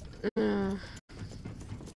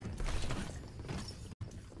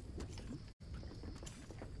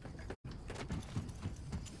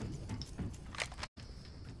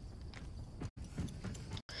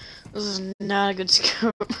 This is not a good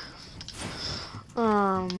scope.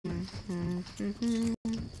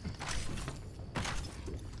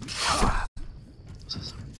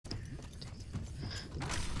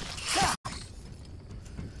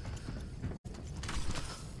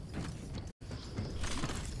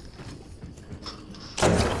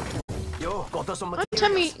 Yo, got us some Don't tell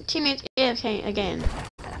me teammates AFK again.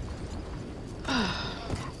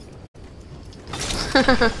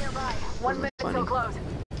 Nearby. 1 minute till close.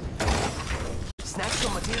 Snatch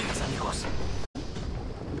some materials, amigos.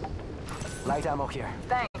 Light ammo here.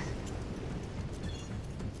 Thanks.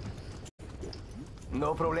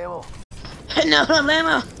 No problemo. No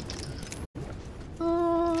problema.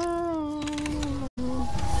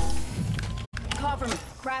 Cover me.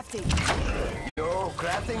 Crafty. Yo,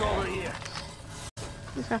 crafting over here.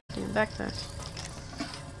 I'm crafting back there.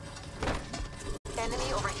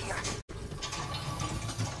 Enemy over here.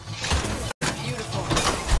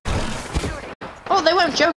 Oh, they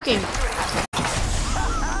weren't joking.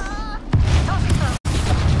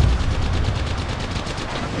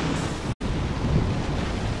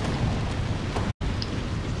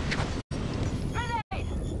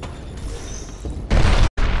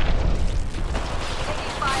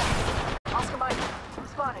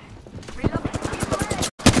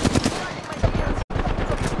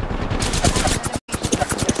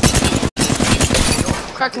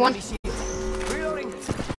 Cracked one. Reloading.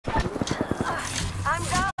 I'm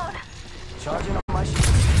down. Charging on my shield.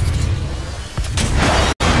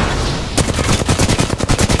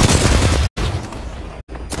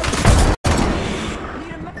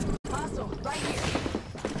 Hostile, right here.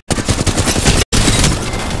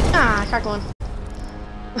 Ah, cracked one.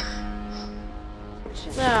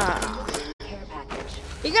 Ah.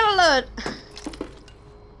 You gotta load.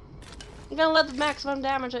 You gotta let the maximum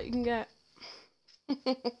damage that you can get.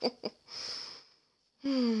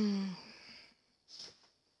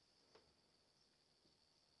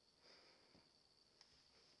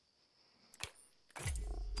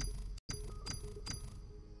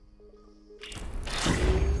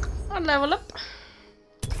 I'll level up.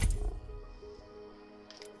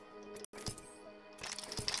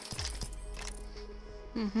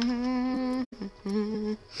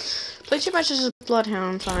 Play 2 matches as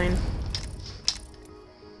Bloodhound, fine.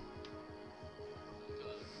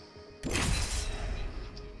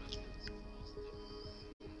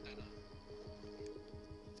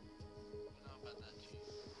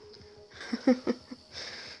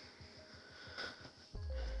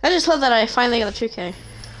 I just love that I finally got a 2K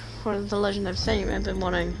for the Legend of Fame I've been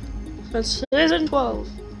wanting since season 12.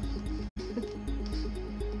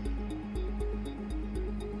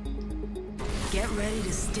 Get ready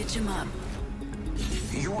to stitch him up.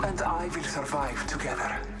 You and I will survive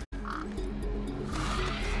together.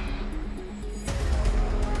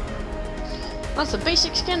 That's a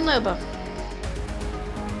basic skin Loba.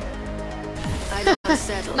 I'm not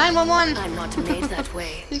settled. 911! I'm not made that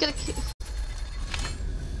way. He's gonna keep...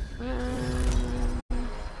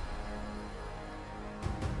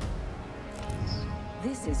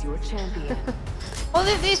 This is your champion. Well,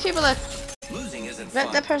 these people are... Losing isn't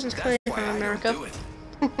That person's clearly from America.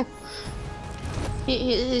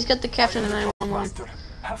 He's got the captain and 911. Master,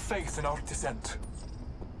 have faith in our descent.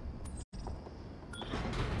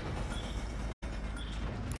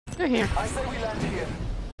 You're here. I say we land here.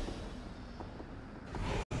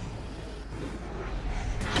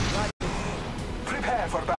 Prepare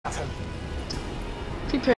for battle.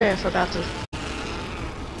 Prepare for battle.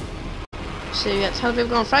 So you got tons of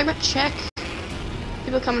people going fragment, check.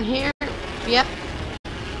 People coming here, yep.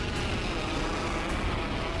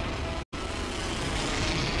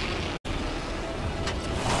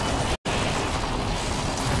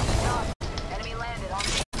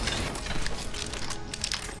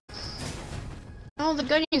 Oh, the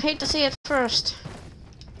gun, you hate to see it first.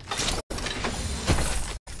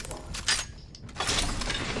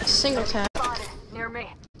 Single tap. Near me.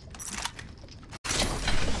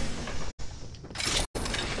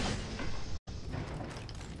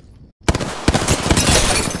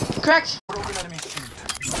 Correct. Broken enemy shield.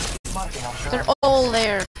 Marking our They're all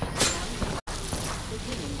there.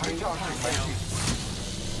 recharging my shield.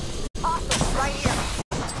 Awesome, right here.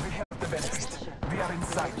 We have the benefit. We are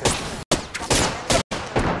inside them.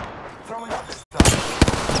 Throwing up stuff.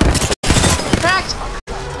 Cracked.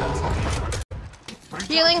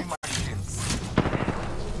 Healing. Recharging my shields.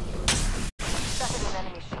 Second an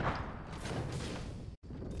enemy shield.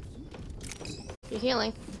 You're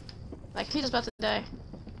healing. Like he's about to die.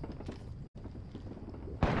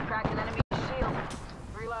 Cracked an enemy shield.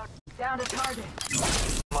 Reload. Down to target.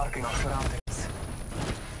 Marking our surroundings.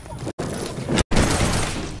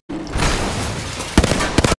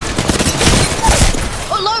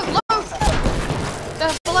 Oh, low.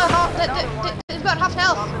 They're below half. They're about half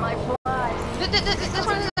health. Dropping like flies. This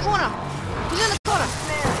one's in the corner. He's in the corner.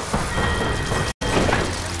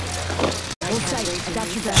 Hold tight, I got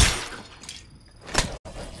your back.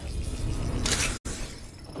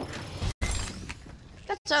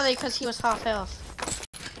 That's only because he was half health.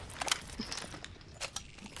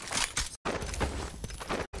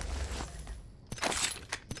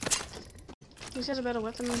 These guys are better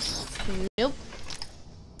weapons. Nope.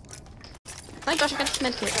 Thank gosh, I got this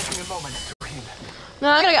medkit. Taking a moment to heal. No,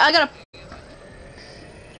 I gotta.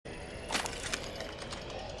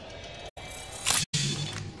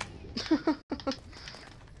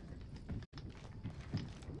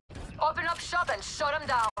 Open up shop and shut him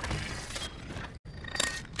down.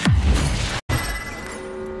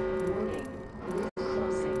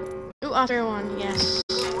 Ooh, after one, yes.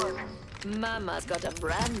 Mama's got a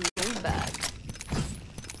brand new bag.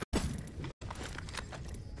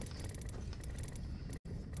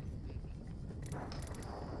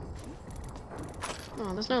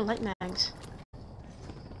 Oh, there's no light mags.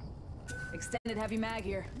 Extended heavy mag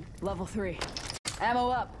here. Level 3. Ammo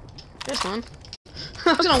up. This one.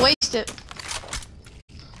 I was gonna waste it.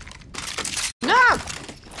 No!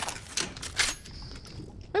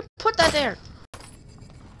 Who put that there?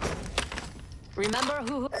 Remember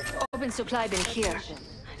who opened supply bin here?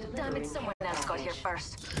 Damn it, someone else got here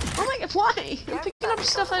first. Oh my god, why? I'm picking up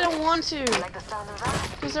stuff I don't want to. Like the sound of that?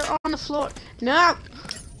 Because they're on the floor. No!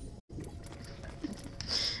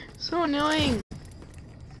 So annoying.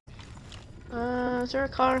 Is there a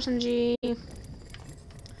car SMG?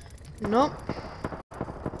 Nope.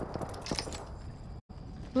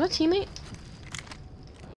 Was that teammate?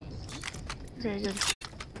 Okay, good.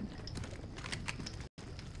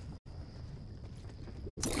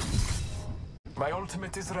 My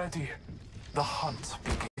ultimate is ready. The hunt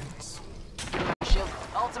begins. Shield.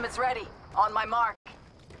 Ultimate's ready. On my mark.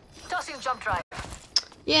 Tossing jump drive.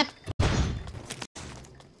 Yeah.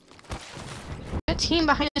 A team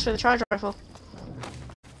behind us with a charge rifle.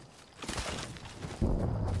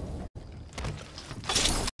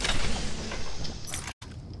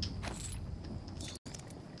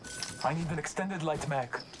 I need an extended light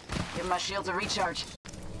mag. Give my shields a recharge.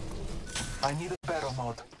 I need a barrel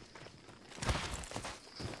mod.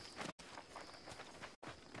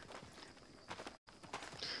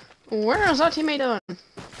 Where is our teammate doing?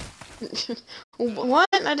 What?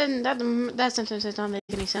 That sentence does not make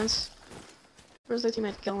any sense. Where's the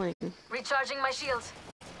teammate going? Recharging my shields.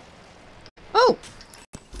 Oh!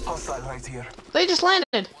 Hostile right here. They just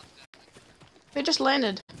landed. They just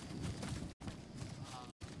landed.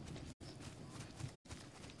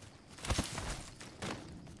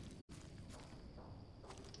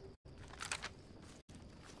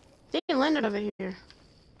 They landed over here.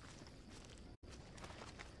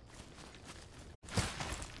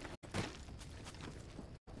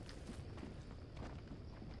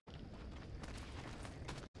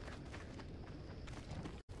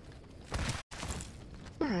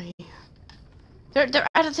 Alright. They're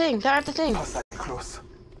at the thing. They're at the thing. Hostile close.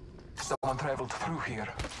 Someone traveled through here.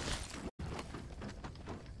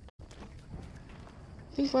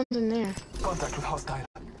 I think one's in there. Contact with hostile.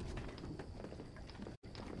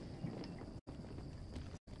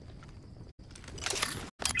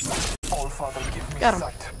 All Father, give me Got him.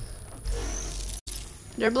 sight.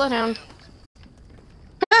 They're bloodhound.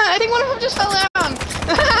 I think one of them just fell down.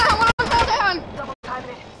 One of them fell down. Double timing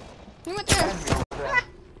it. He went there. Enemy over there.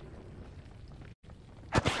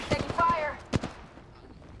 Taking fire.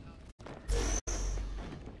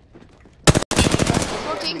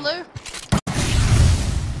 14 blue.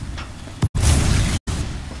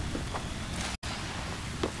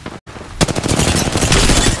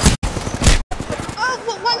 Oh,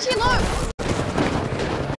 one team low.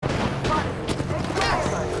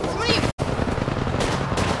 Somebody.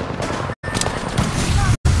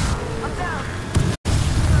 I'm down.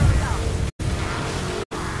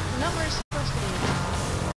 Not where it's supposed to be.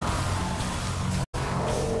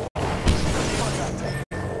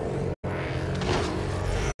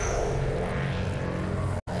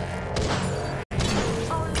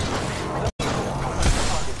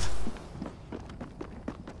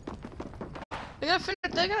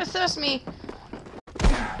 They're gonna thirst me.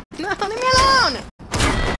 No, leave me alone!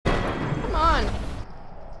 Come on.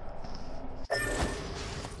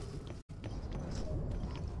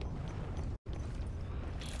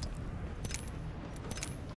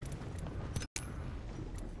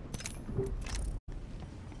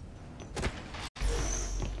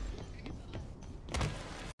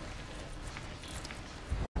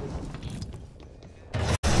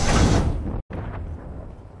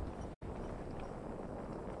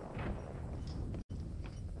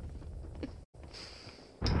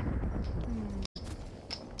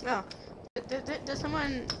 Oh,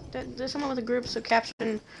 there's someone with a group so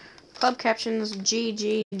club captions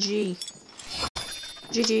GGG.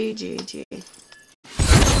 GGGG.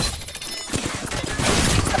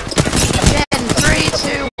 10, 3,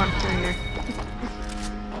 2, 1. Here.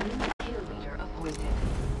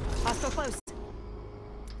 Hostile close.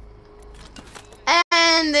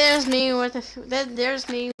 And there's me with a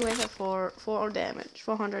 400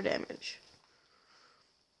 damage.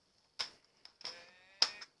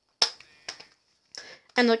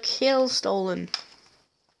 And the kill stolen.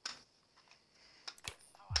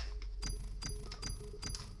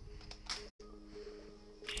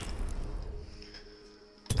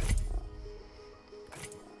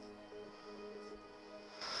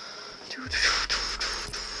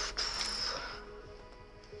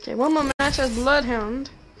 Okay, one more match as Bloodhound.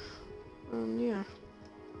 Yeah.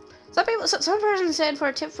 Some person said for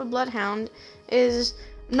a tip for Bloodhound is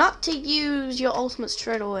not to use your ultimate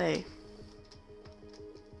straight away.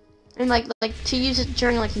 And like to use it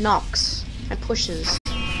during like knocks and pushes.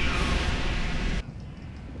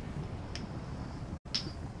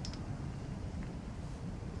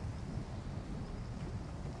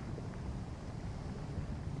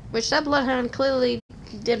 Which that Bloodhound clearly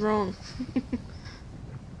did wrong.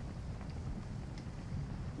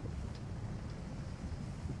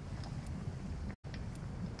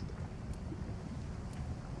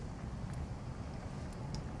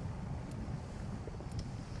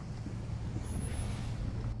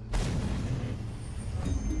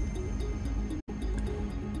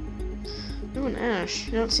 Ooh, an Ash.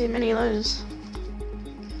 You don't see many of those.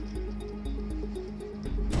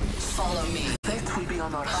 Follow me. Fate will be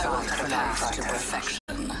on our side for life to perfection.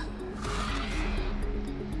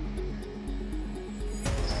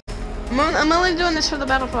 I'm only doing this for the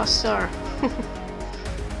Battle Pass star.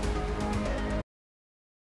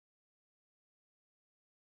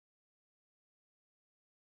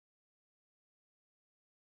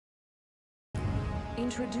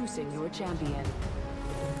 Introducing your champion.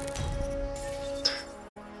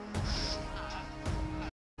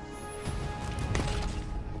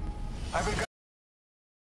 I will go.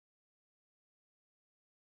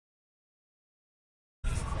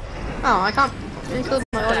 Oh, I can't include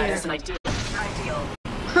my audio. That is an ideal.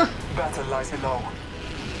 Battle lies below.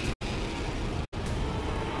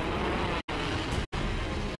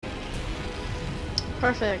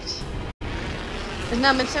 Perfect. It's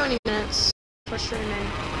now been 70 minutes for streaming.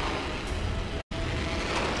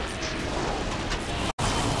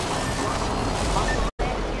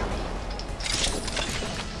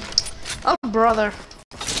 Oh, brother.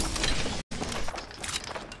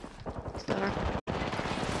 Better.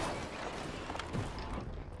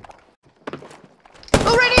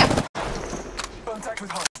 Oh, right here! Contact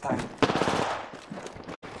with hostile.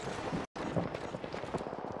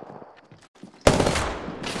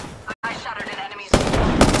 I shattered an enemy's.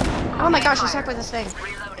 Oh my gosh, I'm stuck with this thing.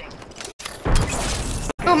 Reloading.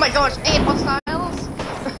 Oh my gosh, 8 hostiles?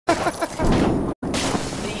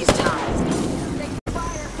 These times.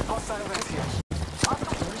 Hostile right here.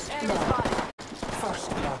 Enemy spotted. First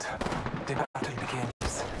blood. The battle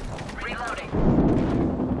begins. Reloading.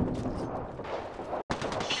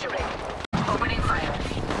 Shooting. Opening fire.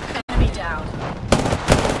 Enemy down.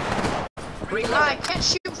 No, I can't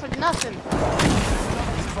shoot for nothing.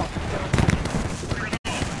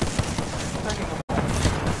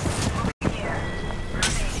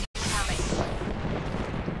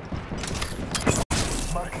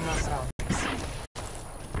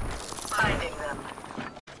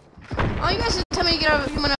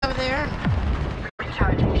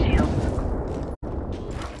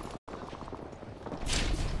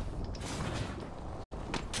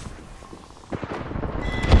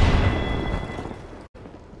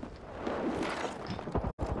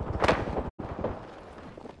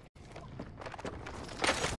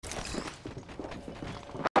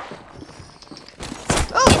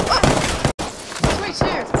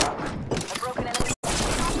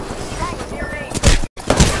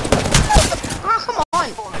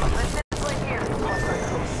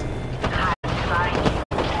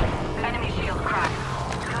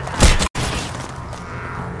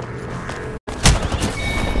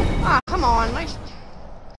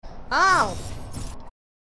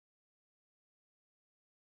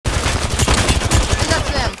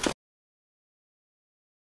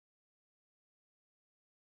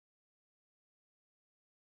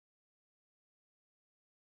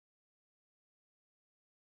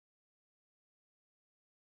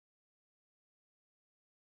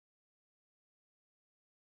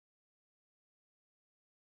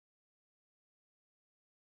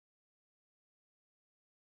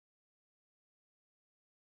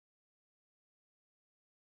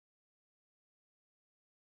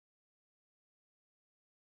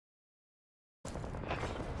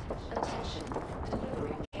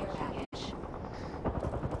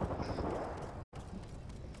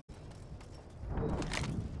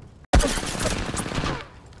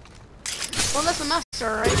 Well, that's the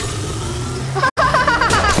master, right?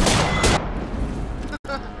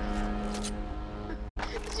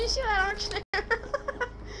 Did you see that arch there?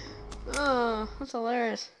 Oh, that's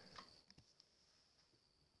hilarious.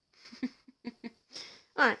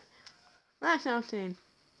 Alright. Back to octane.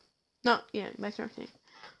 No, yeah, back to octane.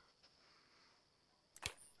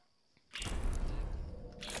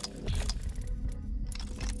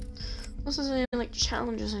 What's this any like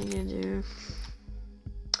challenges I need to do?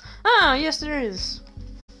 Ah, yes there is.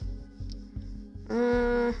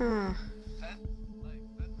 Uh-huh.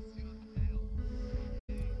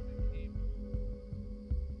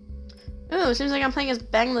 Oh, it seems like I'm playing as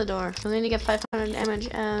Banglador, so I need to get 500 damage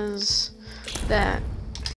as that.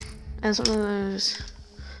 As one of those.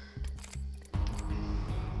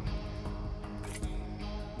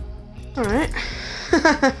 Alright.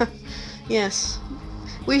 Yes.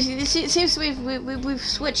 It seems we've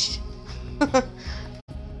switched.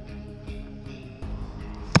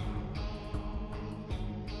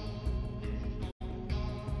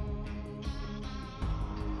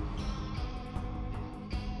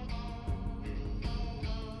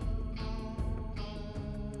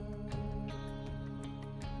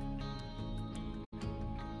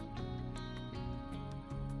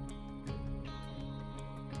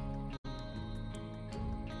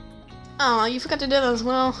 Oh, you forgot to do that as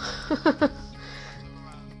well. So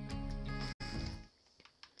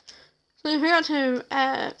you forgot to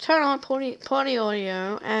turn on party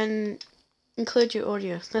audio and include your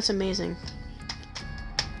audio. That's amazing.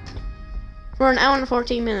 For an hour and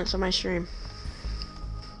 14 minutes of my stream.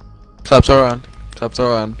 Claps are on. Claps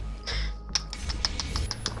are on.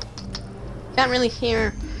 Can't really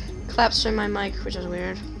hear claps through my mic, which is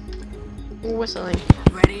weird. Whistling.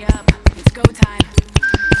 Ready up. It's go time.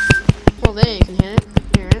 Well, there you can hear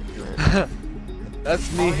it. But...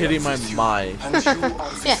 That's me hitting my mic.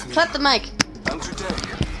 Yeah, clap the mic. And today,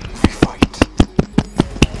 we fight.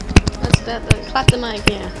 That's that. Clap the mic,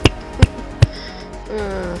 yeah.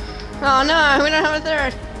 Oh no, we don't have a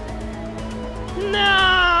third.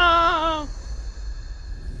 No.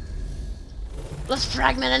 Let's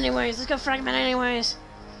fragment anyways. Let's go fragment anyways.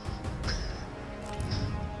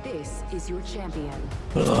 This is your champion.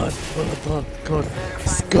 Blood, God.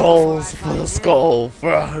 Skulls for the skull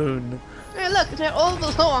throne. Hey, look, they're all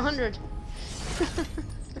below 100.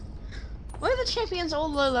 Why are the champions all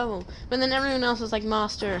low level? But then everyone else is like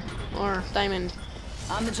master or diamond.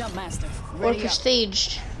 I'm the jump master. Or Ready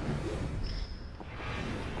prestiged.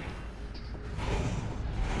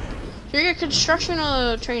 So you're a construction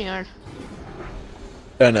or a train yard?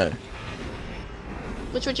 Don't know.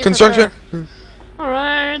 Which would you Construction. prefer?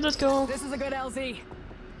 Alright, let's go. This is a good LZ.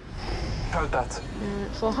 Heard that.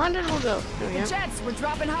 400 we'll go. There we The go. jets, we're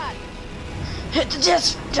dropping hot. Hit the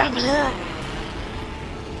jets! Dropping it!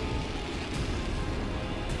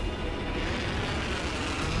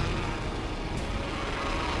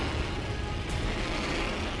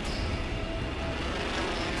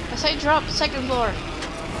 I say drop second floor.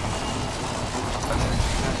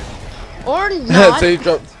 Or not. Say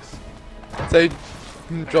drop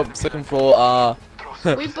second floor.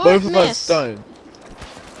 We both both of us missed. don't.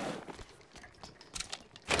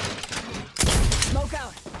 Smoke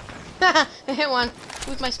out. I hit one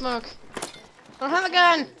with my smoke. I don't have a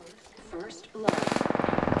gun. First blood.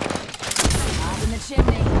 Out in the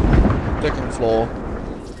chimney. Second floor.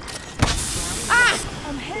 Ah!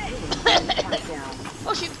 I'm hit.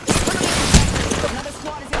 Oh shoot! Another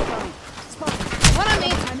squad is incoming. Spot. One on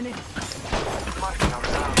me! I'm in.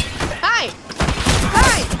 Hi!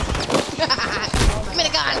 Hi! Give me the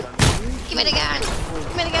gun! Give me the gun!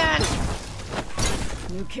 Give me the gun!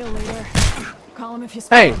 New kill leader. Call him if you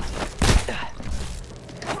spot Hey! him.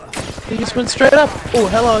 He just went straight up. Oh,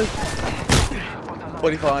 hello.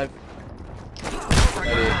 45.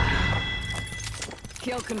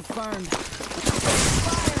 Kill confirmed.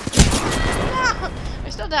 Ah! I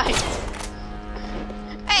still died.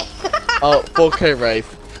 Hey! Oh, 4K Wraith.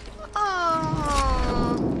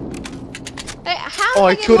 Oh. Hey, how Oh,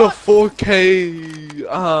 I did get killed a more- 4K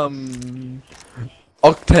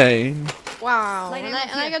octane. Wow, Light and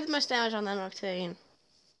ammo I here. got the most damage on that octane.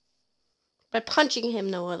 By punching him,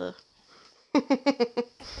 no other. I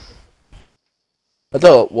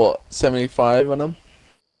got what, 75 on him?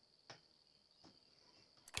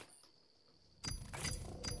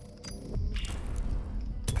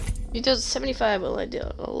 You did 75, well I did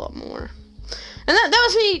a lot more. And that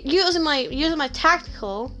was me using my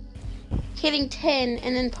tactical, hitting 10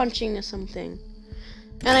 and then punching to something.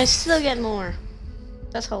 And I still get more.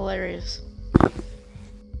 That's hilarious.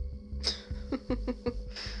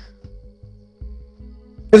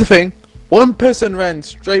 Here's the thing. One person ran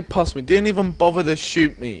straight past me, didn't even bother to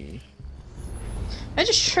shoot me. I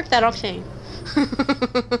just tricked that octane.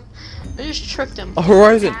 I just tricked him.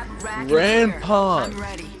 Horizon ran past,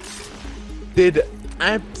 did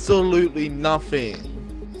absolutely nothing.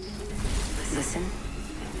 Listen.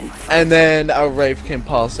 And then a Wraith came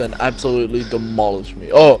past and absolutely demolished me.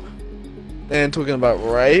 Oh, and talking about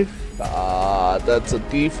Wraith, that's a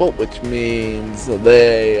default, which means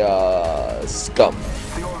they are scum.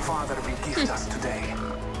 The All Father will gift us today.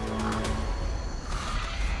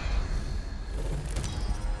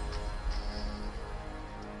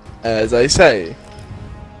 As I say,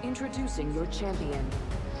 Introducing your champion.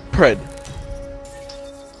 Pred.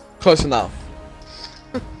 Close enough.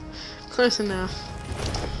 Close enough.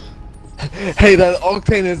 Hey, that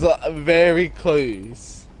octane is very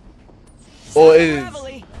close. Or is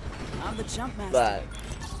I'm the jump master. that?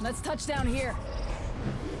 Let's touch down here.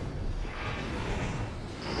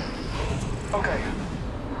 Okay.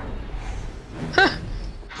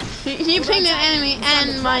 He pinged an enemy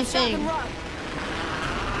and my thing.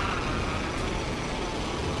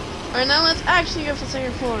 Alright, now let's actually go for the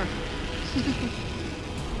second floor.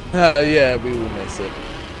 Yeah, we will miss it.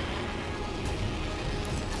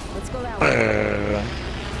 Let's go that way.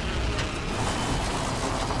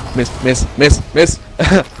 Miss.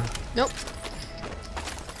 Nope.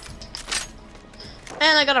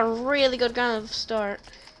 And I got a really good gun at the start.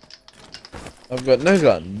 I've got no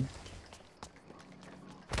gun.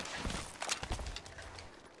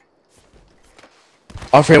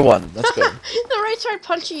 R1, let's go. The right started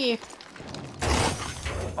punching you.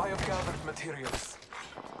 I have gathered materials.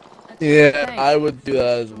 Yeah, I would do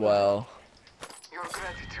that as well. Your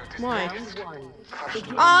gratitude is Why? crushed.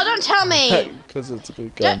 Oh, don't tell me! Because it's a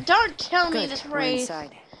good gun. Don't tell me Good, this we're race.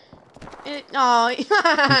 inside. Oh, he's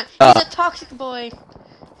a toxic boy.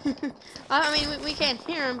 I mean, we can't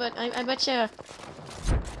hear him, but I bet you.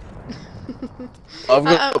 I've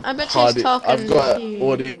got I bet you he's talking. I've got to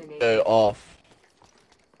you. audio off.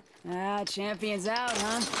 Ah, champion's out,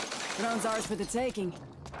 huh? Throne's ours for the taking.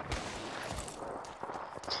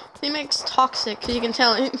 He makes toxic, because you can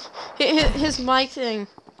tell his mic thing.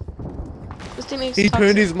 This thing makes He toxic.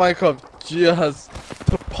 turned his mic off just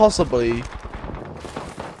to possibly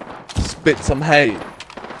spit some hate.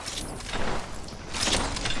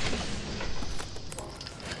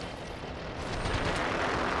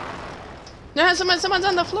 No, someone's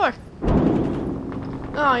on the floor.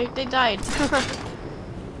 Oh, they died.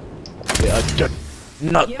 Yeah, I don't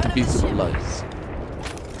not to be surprised.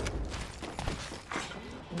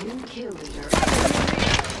 New kill leader.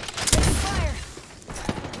 Fire!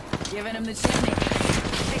 Giving him the chimney.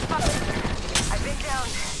 I've been down.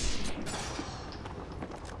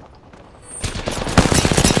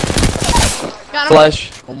 Got him. Flash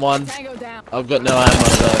on one. Tango down. I've got no ammo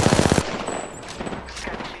though.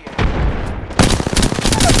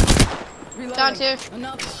 Reloading. Down two.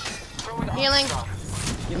 Enough. Healing.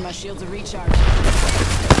 Give my shields a recharge.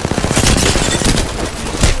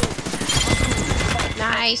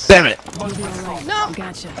 Nice. Damn it! No.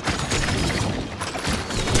 Gotcha.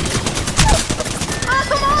 Oh,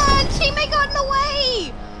 come on! Teammate got in the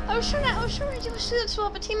way! I was trying to do a suicide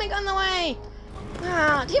swap, but teammate got in the way!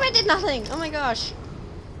 Ah, teammate did nothing! Oh my gosh.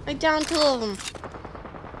 I downed two of them.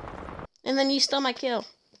 And then you stole my kill.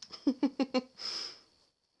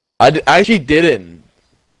 I actually didn't.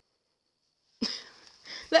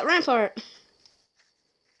 That Rampart.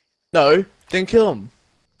 No, didn't kill him.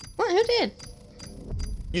 What? Who did?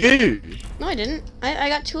 You. No, I didn't. I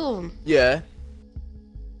got two of them. Yeah.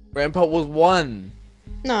 Rampart was one.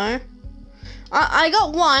 No. I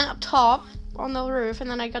got one up top on the roof, and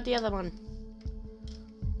then I got the other one.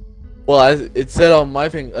 Well, it said on my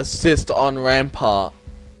thing, assist on Rampart.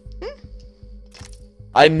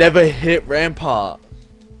 I never hit Rampart.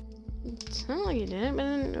 It sounded like you did, but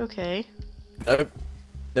then, okay. Nope.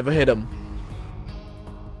 Never hit him.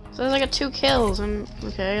 So I got 2 kills, and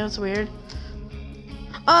okay, that's weird.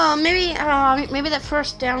 Maybe that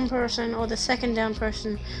first down person or the second down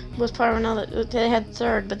person was part of another. They had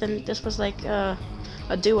third, but then this was like a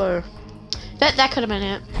duo. That could have been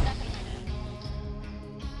it.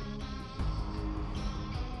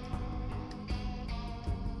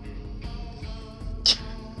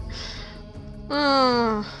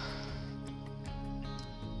 Oh.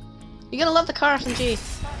 You gotta love the car SMG.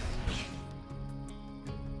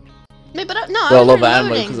 But no, Well, I I was love ammo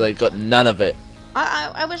reloading. because I got none of it.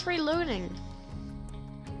 I was reloading.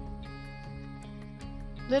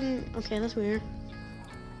 Then okay, that's weird.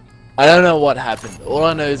 I don't know what happened. All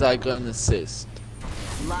I know is I got an assist.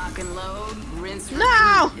 Lock and load, rinse,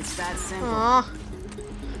 No! repeat. It's that simple. Aw.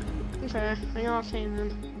 Okay, I got octane then.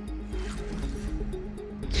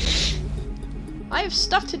 I have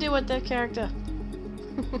stuff to do with the character.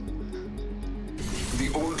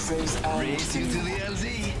 The old face and the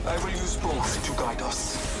LZ. I will use both to guide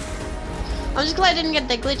us. I'm just glad I didn't get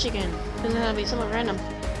that glitch again, because that'll be somewhat random.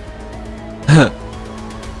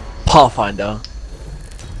 Pathfinder.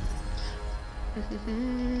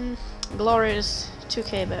 Glorious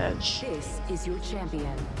 2K badge. This is your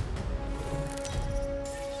champion.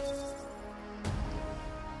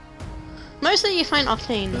 Mostly you find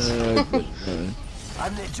octanes.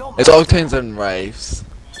 It's octanes and wraiths.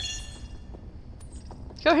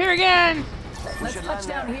 Go here again! Let's touch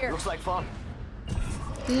down here. Looks like fun.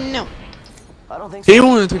 No. I don't think so. He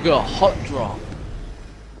wanted to go hot drop.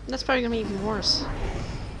 That's probably gonna be even worse.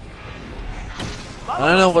 I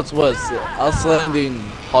don't know what's worse. Us landing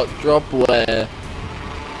hot drop where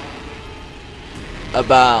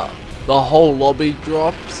about the whole lobby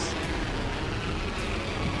drops.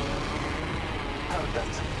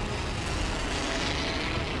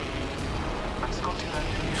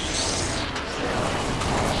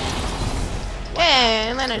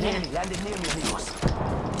 Yeah, landed here. Landed near me, amigos.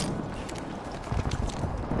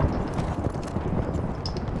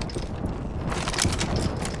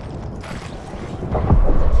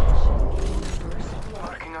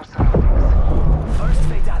 Marking our surroundings. First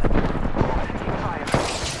fatality.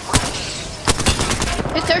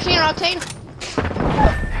 It's 13 octane.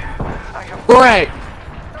 Great!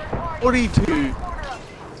 42!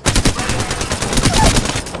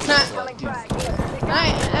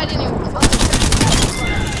 I didn't even...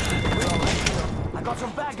 I got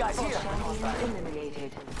some bad guys here.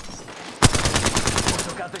 Eliminated.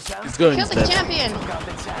 Took out the champ. He's going Kill the step. champion! Took out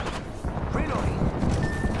the champ. Reloading.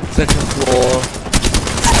 Second floor.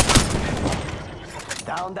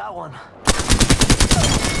 Down that one.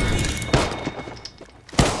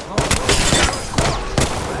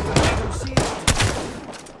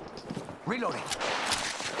 Reloading.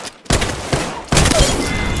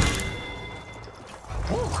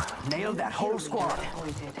 Woo, nailed that whole squad.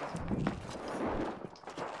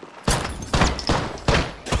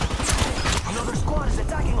 Another squad is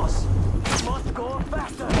attacking us. Must go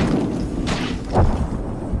faster.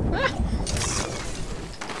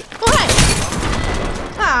 What?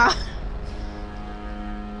 Ah!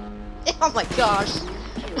 Oh my gosh.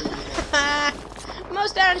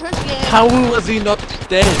 Most damage once again. How was he not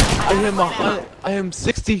dead? I am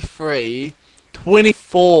 63,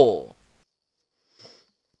 24.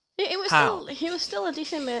 It was How? still, he was still a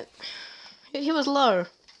decent bit. He was low.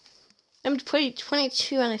 I'm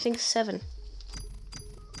 22 and I think 7.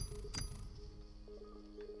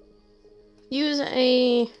 Use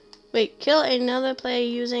a... Wait, kill another player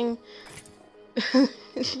using...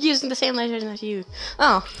 using the same legend as you.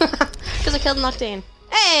 Oh, because I killed an octane.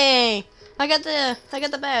 Hey! I got the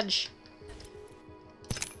badge.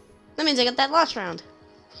 That means I got that last round.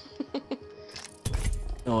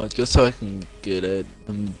 No, just so I can get it.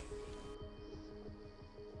 Do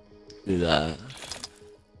that.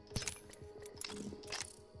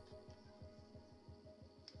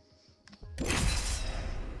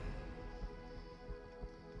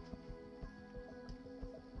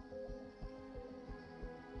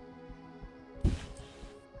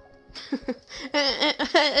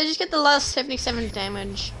 I just get the last 77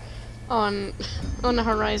 damage on the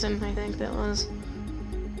horizon, I think that was.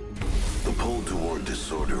 The pull toward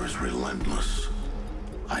disorder is relentless.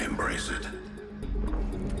 I embrace it.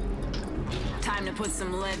 Time to put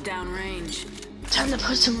some lead down range. Time to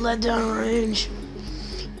put some lead down range.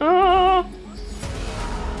 Oh.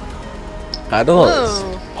 I don't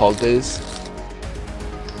know. Hog days.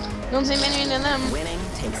 Don't see many of them. Winning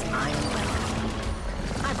takes iron weapon.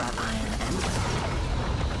 I brought iron and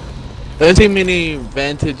weapon. Don't see many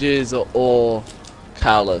advantages or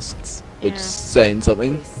callusts, which is saying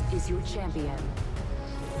something. This is your champion.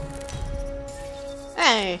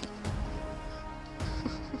 Hey.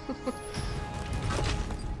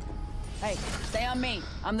 Hey, stay on me.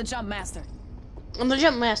 I'm the jump master. I'm the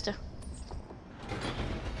jump master.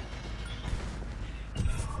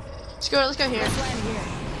 Let's go here. Let's land here.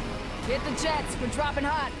 Hit the jets. We're dropping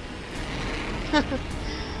hot.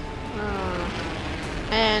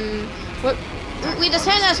 And we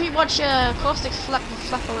descend as we watch Caustic flap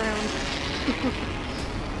around.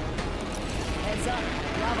 Heads up.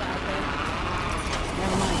 Lava out there.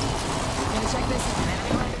 Never mind. Gonna check this out.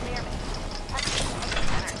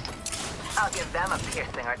 I'll give them a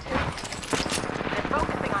piercing or two. They're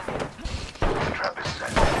focusing on me. Trap is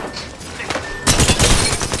set.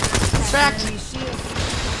 Tracked.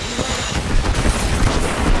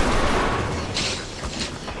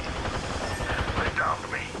 Lay down to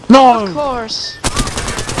me. No! Of course.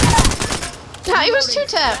 Yeah, he was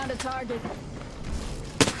 2-tap.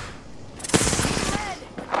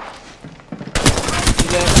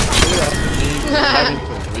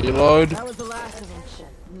 having to reload. That was the last of them.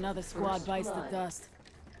 Another squad bites the dust.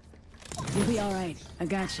 You'll be alright. I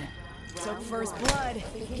gotcha. Took first blood,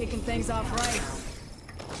 kicking things off right.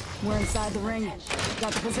 We're inside the ring.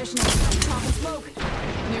 Got the position. Top and smoke.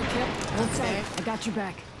 New kill. Hold tight. I got your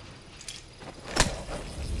back.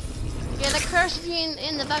 Yeah, the curse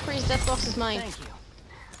in the Valkyrie's death box is mine. Thank you.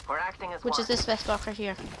 We're acting as Which one. is this death box right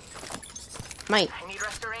here. Mine. I need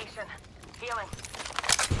restoration. Healing.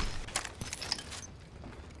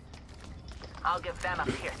 I'll give them a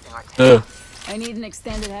piercing or two. I need an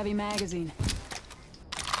extended heavy magazine.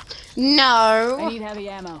 No. I need heavy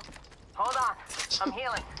ammo. Hold on. I'm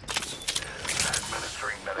healing.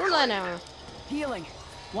 Administering medical. Where's that now? Healing.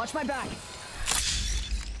 Watch my back.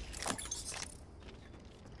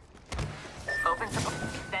 Open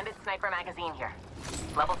extended sniper magazine here.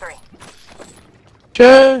 Level 3.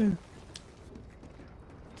 Sure.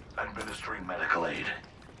 Administering medical aid.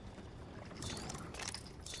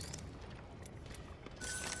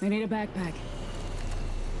 I need a backpack.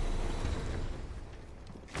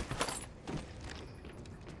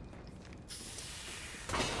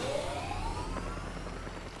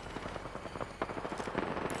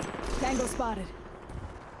 Tango spotted.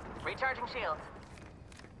 Recharging shields.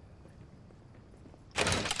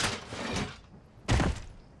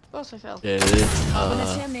 Of course I fell. Yeah, it is. Up in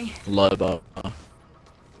the chimney. Low bar.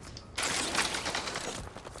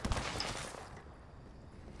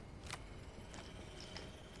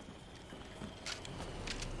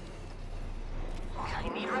 I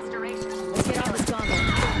need restoration. Let's get out of this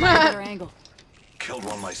dongle. Better angle. Killed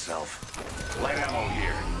one myself. Light ammo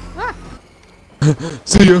here. Ah,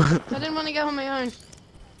 See you. I didn't want to go on my own.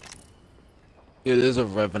 It is a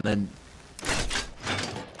revenant.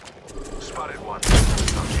 Spotted one.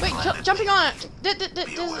 Wait, jumping on it. This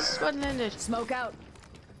is squad landed. Smoke out.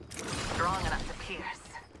 Strong enough to pierce.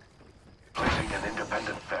 Placing an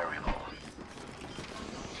independent variable.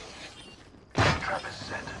 Trap is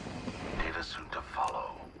set. Data soon to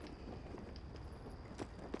follow.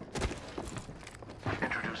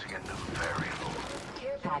 Introducing a new variable.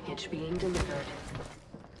 Care package being delivered.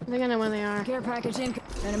 I think I know where they are. Care package in.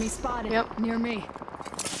 Enemy spotted. Yep. Near me.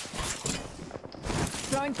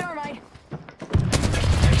 Throwing thermite.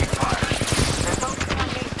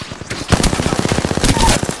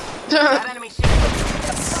 That enemy shield.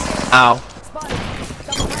 Ow. Spotted.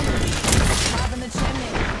 Double hundred. Top in the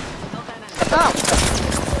chimney. Oh.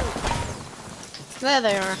 There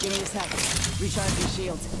they are. Give me a sec. Recharge your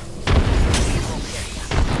shields.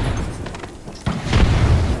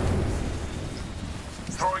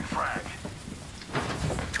 Throwing frag.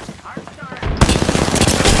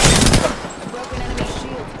 Broken enemy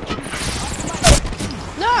shield.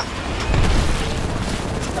 No.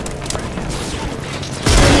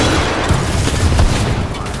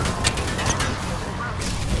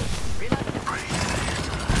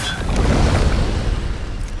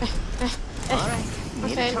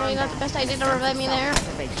 Okay, maybe not the best idea to revive me there.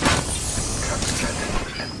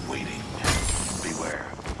 And waiting. Beware.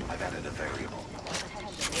 I've added a variable.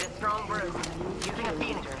 Need a strong brew. Using a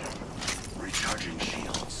phoenix. Recharging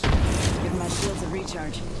shields. Give my shields a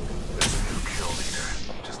recharge. There's a new kill leader.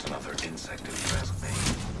 Just another insect infest me.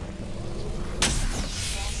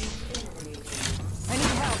 I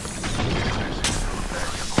need help.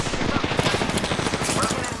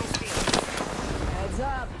 Broken enemy shield. Heads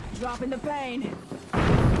up. Dropping the pain.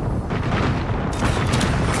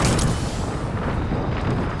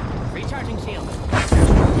 Recharging shield.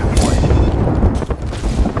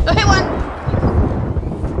 Oh, hit one.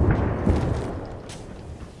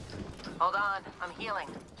 Hold on. I'm healing.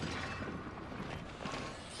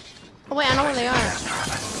 Oh wait, I know where they are.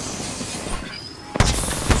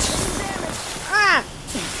 Ah!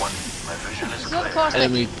 One. My vision is It's not clear. caustic.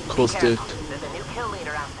 Enemy caustic. There's a new kill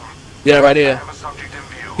leader out there. Yeah, right here. Have a subject in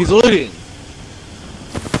view. He's looting.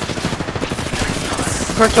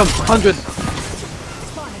 Cracked him. 100.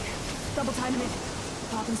 Spotted. Double timing it.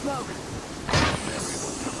 Pop and smoke.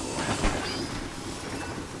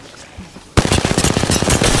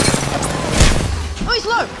 Oh, he's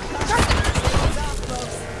low. Caustic. Heads off,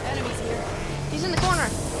 folks. Enemies here. He's in the corner.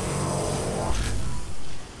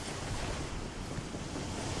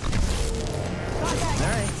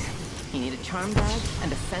 Alright. You need a charm bag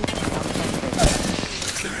and a scent to help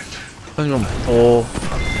Hang on. Oh.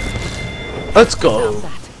 Let's go.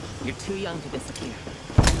 that. You're too young to disappear.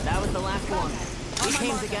 That was the last one. We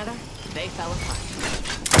came together, they fell apart.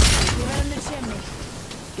 Give it in the chimney.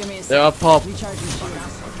 Give me a They're up top. recharging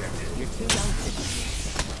shields. You're too young to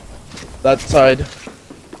disappear. That side.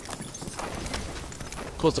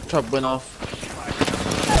 Caustic trap went off.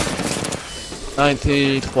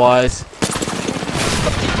 90 twice.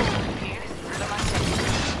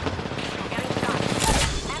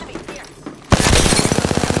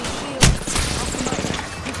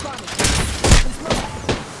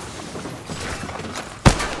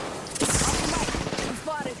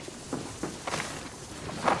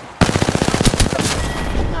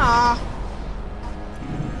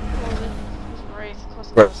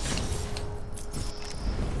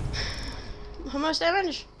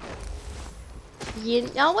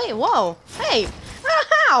 Oh wait, whoa, hey,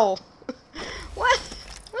 how? What?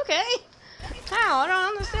 Okay, how? I don't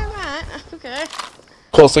understand that. Okay.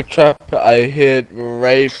 Classic trap. I hit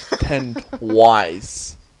Wraith 10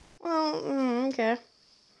 twice. Well, okay.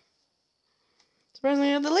 Surprisingly,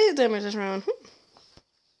 I had the least damage this round.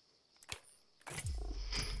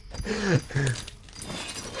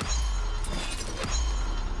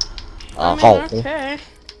 I mean, okay.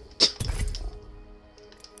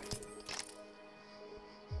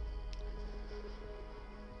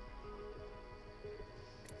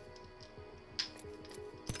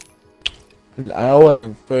 An hour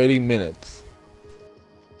and 30 minutes.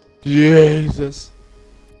 Jesus.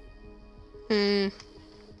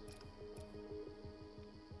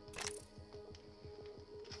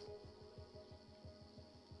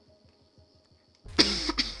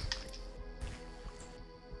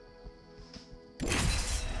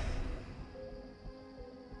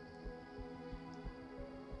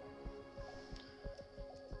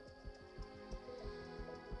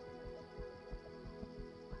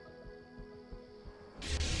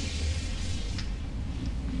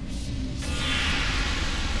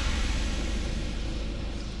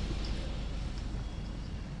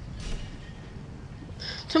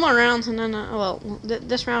 Two more rounds and then, well,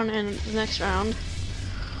 this round and the next round.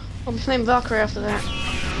 I'll be playing Valkyrie after that.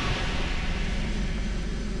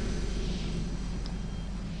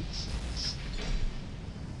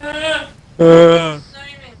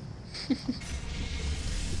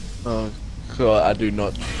 Oh god, I do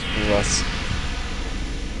not trust.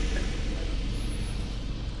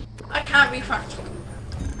 I can't be fucked.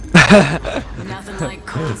 Nothing like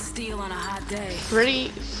cold steel on a hot day.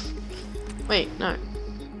 Ready? Wait, no.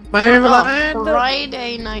 Blind.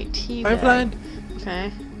 Friday night TV. I'm blind.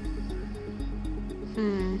 Okay.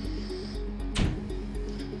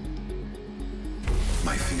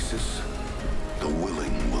 My thesis: the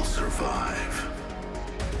willing will survive.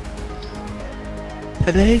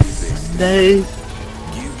 Today's Sunday.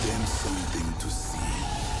 Give them something to see.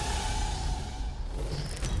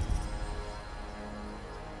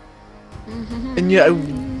 And yeah, I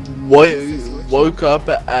woke up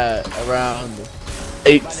at around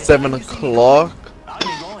 7 o'clock.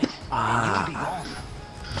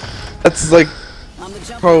 That's like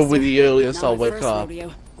probably the earliest I'll wake up.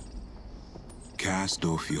 Cast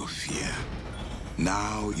off your fear.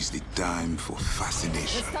 Now is the time for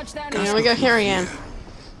fascination. Here we go, here again.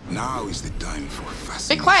 Now is the time for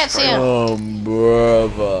fascination. Be quiet, Sam. Oh,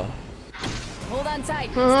 brother. Hold on tight.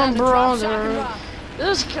 Oh, brother.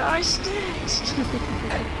 This guy stinks.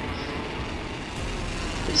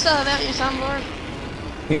 You still have that on your soundboard?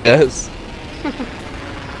 Yes.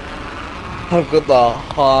 I've got the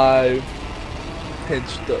high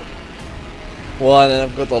pitched one and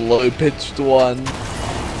I've got the low pitched one.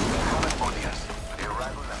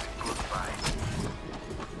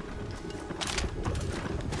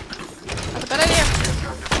 That's a good idea.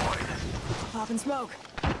 Popping smoke.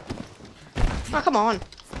 Oh, come on.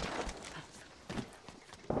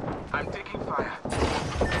 I'm taking fire.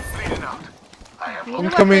 Bleeding out. I have I'm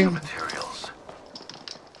coming. materials.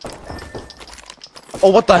 Oh,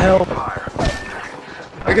 what the hell?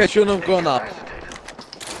 Okay, shouldn't have gone up.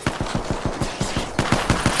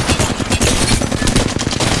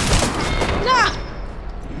 Nah!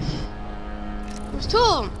 There's two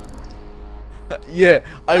of them. Yeah,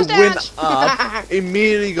 I Who's went that? up,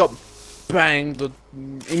 immediately got banged,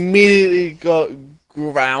 immediately got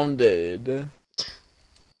grounded.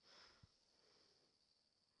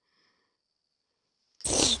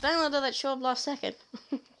 Bang did that show up last second.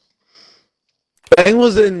 Bang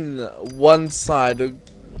was in one side,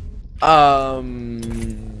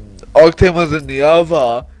 Octane was in the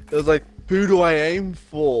other. It was like, who do I aim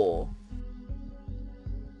for?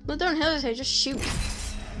 Well, don't hesitate, just shoot.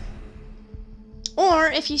 Or,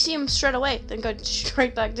 if you see him straight away, then go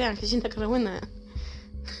straight back down, because you're not going to win that.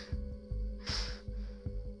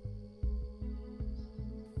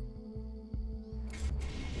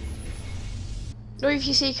 Or if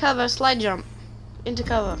you see cover, slide jump into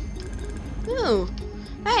cover. Ooh,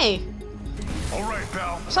 hey! All right,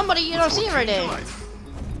 pal. Somebody you don't see every day.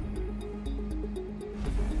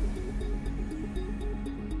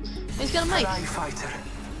 He's got a mic. Fighter.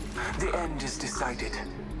 The end is decided.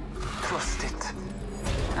 Trust it.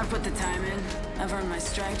 I've put the time in. I've earned my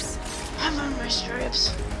stripes. I've earned my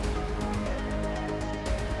stripes.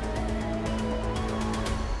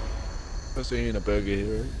 I'm seeing a burger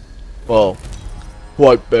here. Well,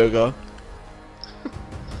 white burger.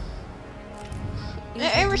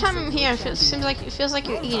 Every time I'm here, it feels like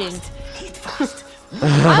you're eating.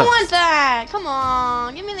 I want that! Come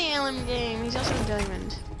on, give me the alien game. He's also a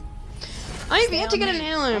diamond. I have to get an I'm the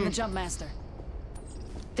heirloom. jump master.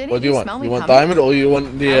 Didn't What do you want? smell You me want coming? diamond or you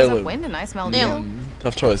want the I was heirloom? upwind and I smelled Yeah. you.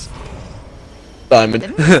 Tough choice. Diamond.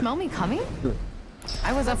 Didn't you smell me coming?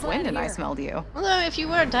 I was upwind and I smelled you. Although, if you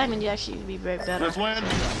were a diamond, you actually would be very better. Let's land.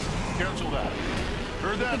 Cancel that.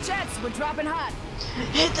 Heard The that? jets, we're dropping hot.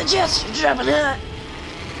 Hit the jets, you're dropping it.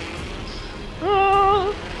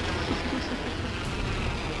 Oh.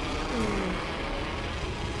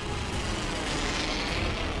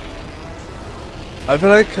 I feel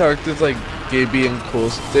like characters like Gibby and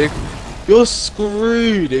Caustic, you're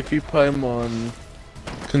screwed if you put them on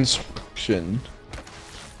construction.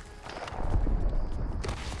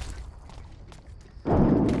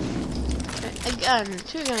 A gun,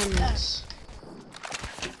 2 guns.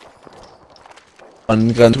 1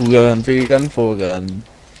 gun, 2 gun, 3 gun, 4 gun.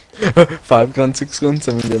 5 gun, 6 gun,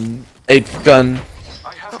 7 gun, 8 gun.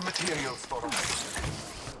 I have materials for us.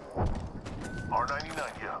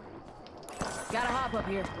 R99 here. Gotta hop up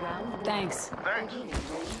here. Thanks. Thanks.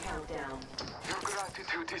 Your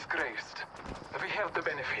gratitude is graced. We have the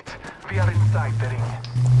benefit. We are inside the ring.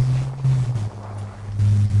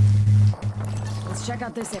 Let's check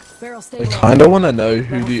out this barrel I stabilizer. kinda wanna know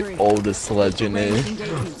who the oldest legend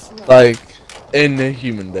is. Like, in the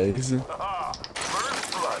human days. I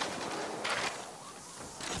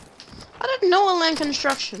didn't know a land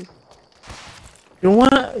construction. You know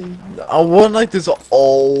what? I want like this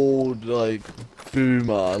old, like,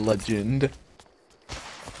 boomer legend.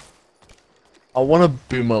 I want a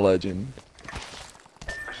boomer legend. I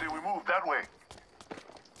say we move that way.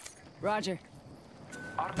 Roger.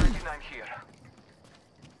 R99 here.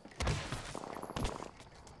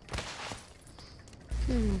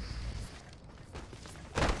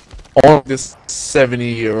 I want this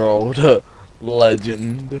 70-year-old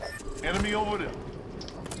legend. Enemy over there.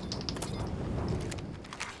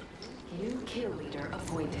 New kill leader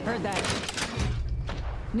appointed. Heard that.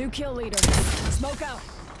 New kill leader. Smoke out.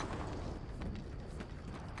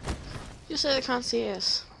 You say the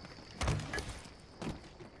concierge.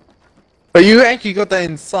 But you actually got that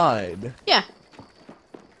inside. Yeah.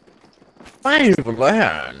 I've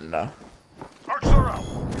learned. Archer out.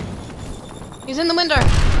 He's in the window.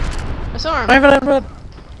 I saw him. I've learned.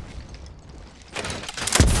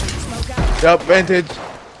 Smoke out. Yep, vantage.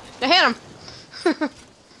 I hit him.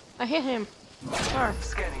 I hit him. Sure.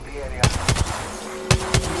 Scanning the area.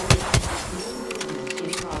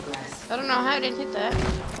 In progress. I don't know how I didn't hit that.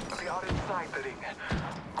 We are inside the ring.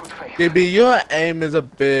 Good faith. Gibby, your aim is a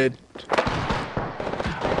bit...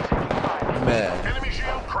 man. Enemy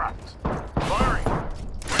shield cracked. Firing.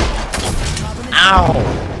 Ow!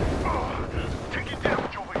 Taking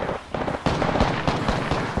damage over here.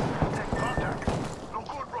 Take contact. No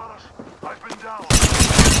good, brothers. I've been down.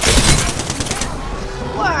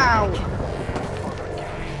 Wow.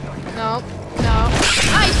 No. No.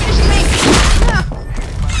 Ah, he's finishing me. No.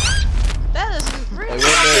 That is really They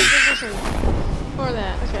won't know. good position for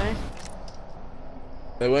that. Okay.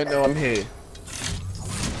 They won't know I'm here.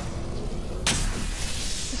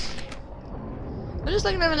 I'm just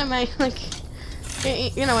looking over at my like.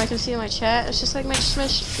 You know, I can see in my chat. It's just like my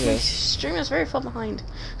stream is very far behind.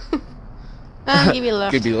 Gibby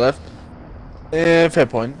left. Gibby left. Yeah, fair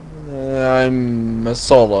point. I'm a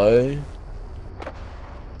solo.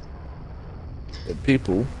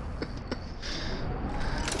 People.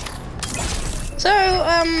 So,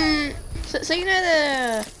 so you know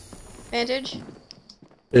the Vantage?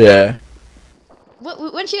 Yeah.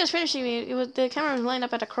 When she was finishing me, the camera was lined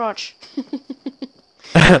up at a crotch.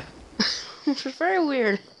 Which was very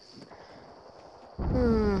weird.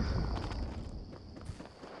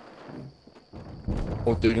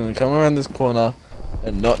 Or they're gonna come around this corner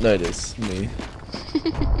and not notice me.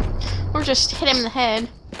 Or just hit him in the head.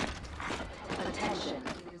 Attention.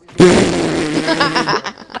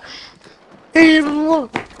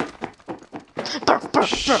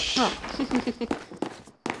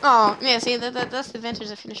 Oh, yeah, see, that's the Vantage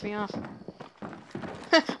that finished me off.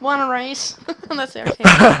 Wanna race? That's their thing.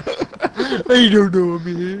 I don't know I'm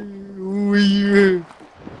here. Who are you?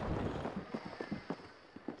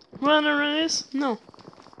 Wanna race? No.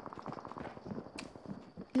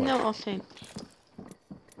 No octane.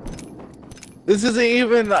 This isn't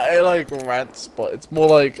even a like rat spot. It's more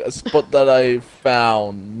like a spot that I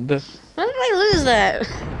found. How did I lose that?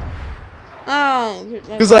 Oh,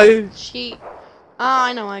 Because I cheat. Oh,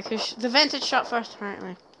 I know why. Cause the Vantage shot first,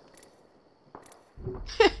 apparently.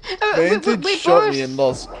 Vantage we shot both, me and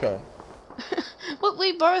lost track. Well,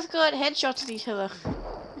 we both got headshots at each other.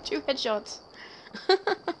 2 headshots.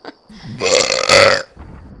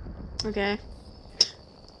 Okay.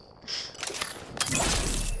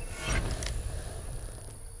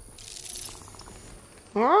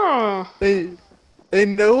 Oh. They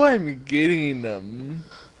know I'm getting them.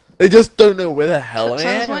 They just don't know where the hell I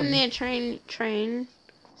There's am. one near train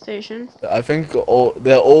station. I think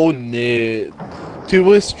they're all near.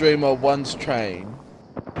 Two is streamer, one's train.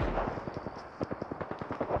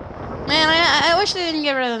 Man, I wish they didn't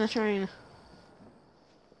get rid of the train.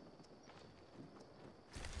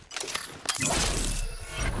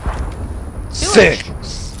 Six.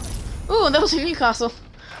 Ooh, that was in Newcastle.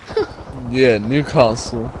 Yeah,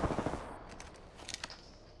 Newcastle.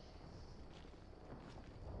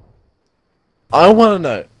 I want to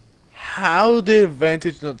know, how did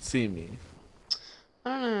Vantage not see me?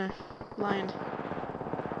 I don't know. Blind.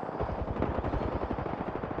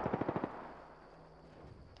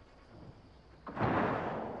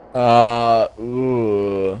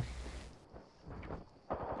 Ooh.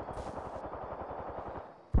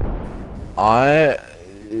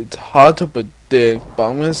 It's hard to predict, but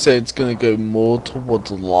I'm gonna say it's gonna go more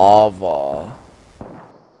towards lava.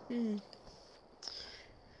 Hmm.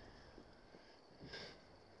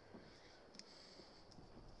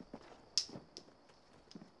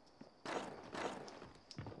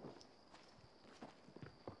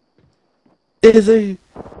 Is he?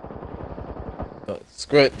 Oh, it's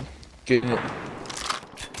great. Getting it.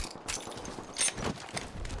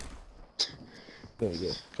 There we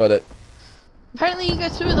go. Got it. Apparently you go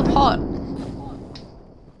through the pot.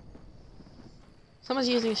 Someone's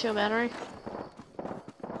using a shield battery.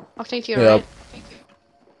 Octane to your right.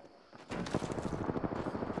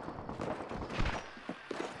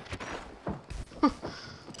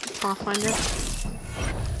 Pathfinder.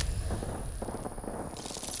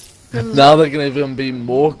 Now they're gonna even be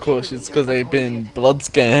more cautious because they've been blood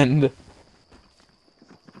scanned.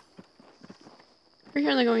 We're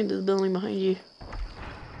here, they're going into the building behind you.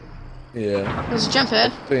 Yeah. There's a jump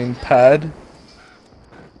pad. Being pad.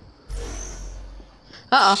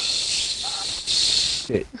 Uh-oh.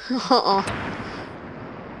 Shit. Uh-oh.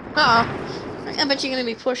 Uh-oh. I bet you're gonna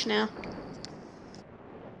be pushed now.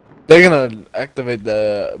 They're gonna activate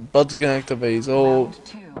the... Bud's gonna activate his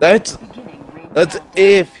ult. That's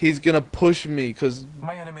if he's gonna push me, because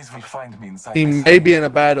My enemies will find me inside. he may be in a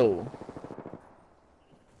battle.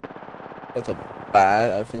 That's a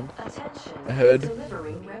bad, I think. I heard.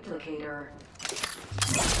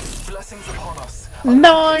 Blessings upon us.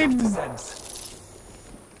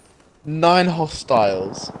 9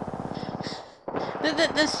 hostiles.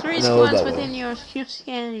 There's 3 squads within your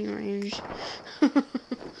scanning range.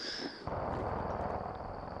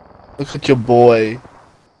 Look at your boy.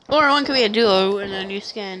 Or one could be a duo and then you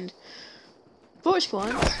scanned 4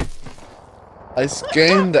 squads. I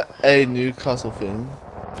scanned a Newcastle thing.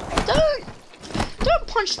 Don't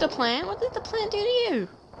punch the plant. What did the plant do to you?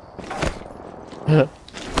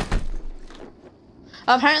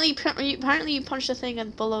 Apparently you punched the thing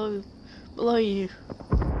and below you.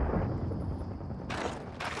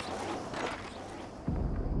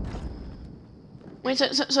 Wait,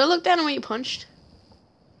 so look down at where you punched.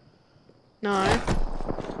 No.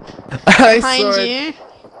 Behind you.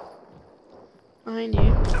 Behind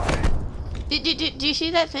you. Do you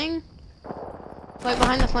see that thing? Like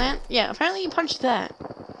behind the plant? Yeah, apparently you punched that.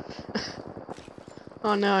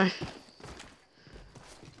 Oh no.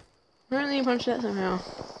 Apparently you punched that somehow.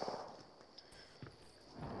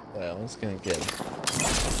 Yeah, I'm just gonna get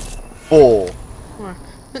 4.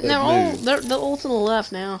 They're all to the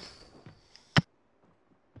left now.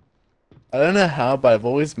 I don't know how, but I've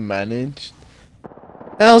always managed.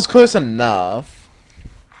 And I was close enough.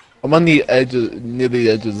 I'm on the edge of, near the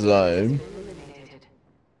edge of the zone.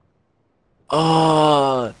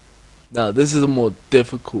 Oh, now this is a more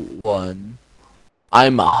difficult one.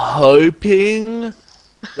 I'm hoping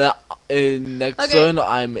that in next zone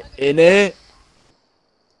I'm in it.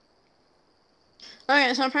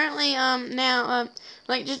 Okay, so apparently now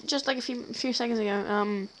like just like a few seconds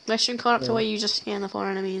ago Western caught up to where you just scanned the 4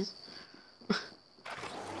 enemies.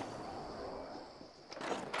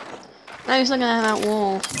 Now he's looking at that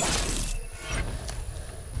wall.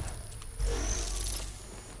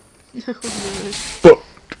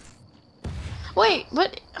 Wait,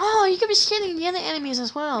 but you could be scanning the other enemies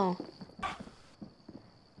as well.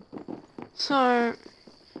 So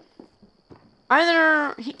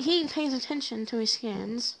either he pays attention to his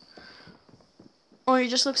scans, or he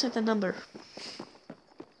just looks at the number.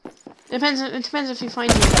 It depends if you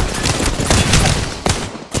find him.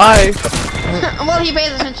 Well, he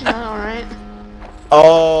pays attention to that, alright.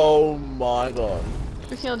 Oh my god.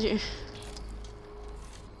 Who killed you?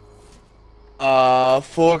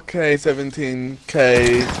 4K,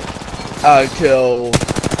 17K, kill,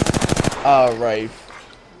 Wraith.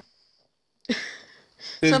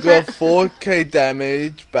 He's got a 4K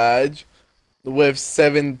damage badge with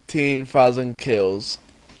 17,000 kills.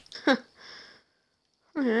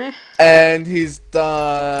 Okay. And he's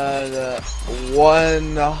done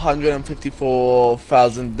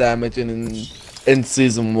 154,000 damage in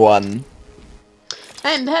season 1.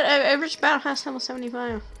 And average battle pass level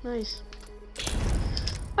 75. Nice.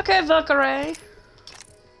 Okay, Valkyrie.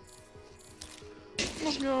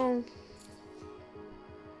 Let's go.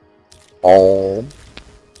 Oh.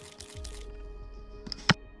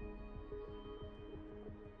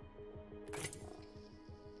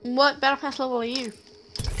 What battle pass level are you?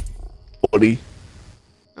 40.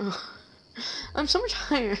 Oh. I'm so much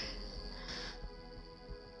higher.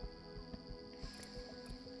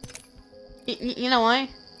 You know why?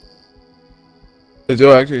 Because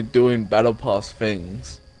you're actually doing battle pass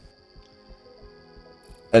things.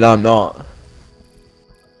 And I'm not.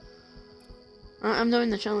 I'm doing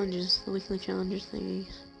the challenges, the weekly challenges thingies.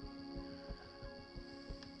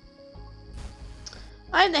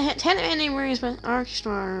 I had the 10 enemies with arc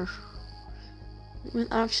stars.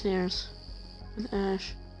 With arc snares. With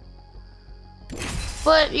Ash.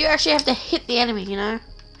 But you actually have to hit the enemy, you know?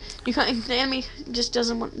 You can't, the enemy just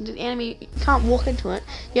doesn't want, the enemy, you can't walk into it.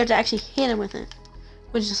 You have to actually hit him with it.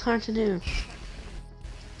 Which is hard to do.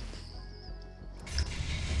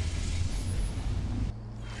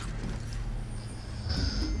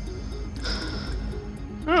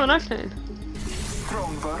 Oh, an octane.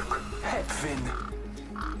 Strong work, Headwind.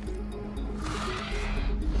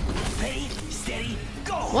 Ready, steady,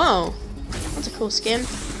 go! Whoa, that's a cool skin.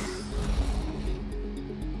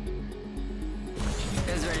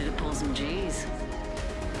 Who's ready to pull some G's?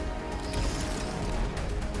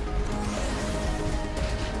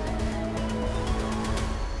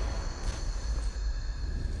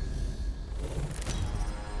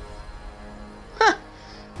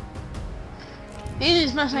 It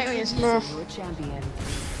is my favorite Smurf.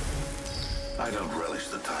 I don't relish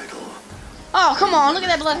the title. Oh, come on, look at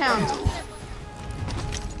that bloodhound.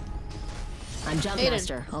 I'm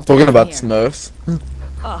Jumpmaster. Talking about Smurfs.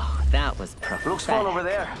 Oh, that was perfect. Looks fun over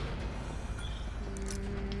there.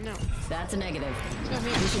 No. That's a negative. We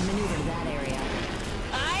should maneuver to that area.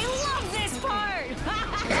 I love this part!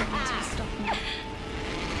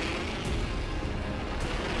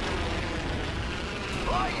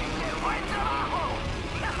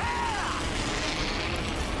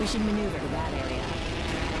 We should maneuver to that area.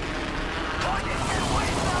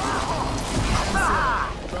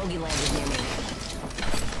 Bogey landed near me.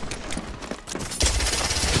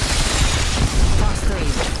 Fox 3.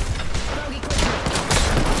 Bogey quick.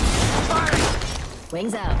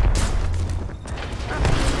 Wings out.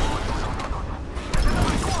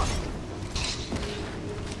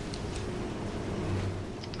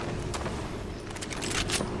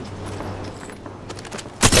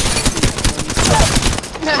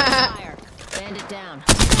 Fire. Bandit down.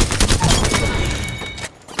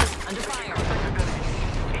 Under fire.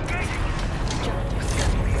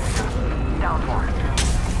 Down for it.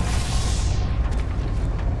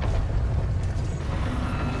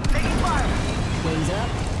 Taking fire. Wings up.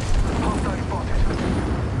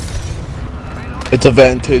 It's a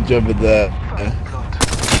vantage over there.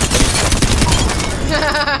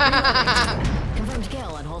 Confirmed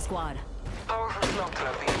kill on whole squad. Powerful slaughter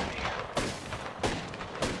of the enemy.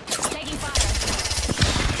 Taking fire.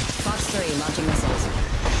 Fox 3 launching missiles.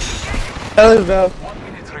 Hello, Val. 1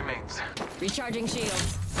 minute remains. Recharging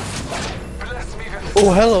shields. Bless me with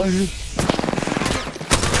Oh, hello.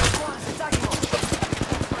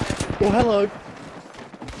 Oh, hello.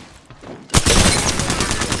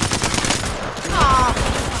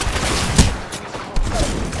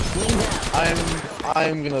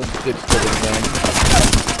 I'm gonna ditch the man.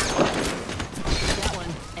 That one.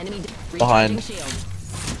 Enemy Behind. shield.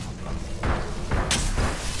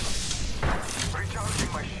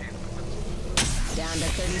 recharging my shield. Down to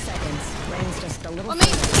 30 seconds. Rings just a little. What me?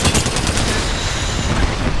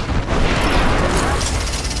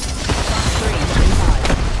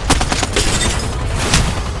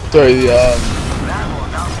 Sorry,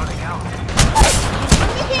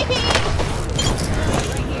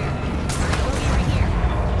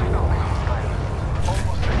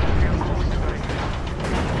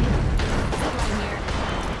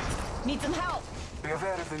 Need some help. Be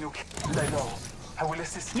aware of the nuke. I know. I will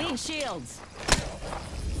assist you. Need shields.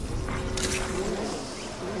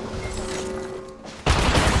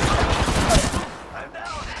 I'm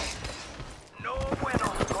down. No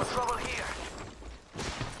bueno. No trouble here.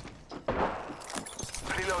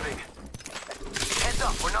 Reloading. Heads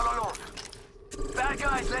up. We're not alone. Bad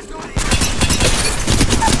guys, let's do this.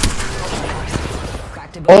 Crack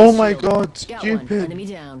active. Oh my god, Got one. stupid. Enemy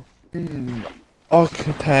down.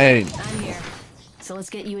 Octane. I'm here. So let's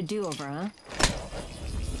get you a do-over, huh?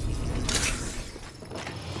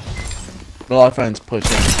 The lifeline's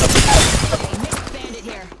pushing. Mixed bandit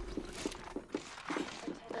here.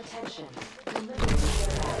 Attention.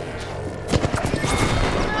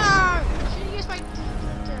 Ah! Should you use my...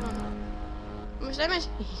 How much damage?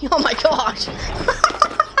 Oh my gosh! I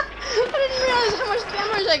didn't realize how much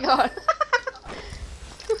damage I got.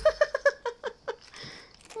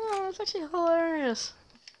 Oh, that's actually hilarious.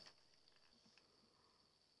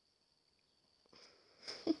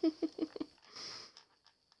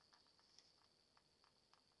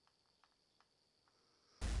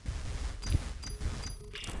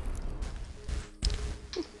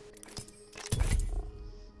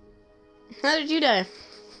 How did you die?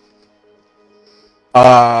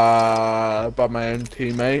 By my own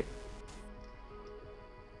teammate.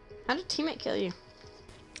 How did teammate kill you?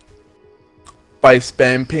 By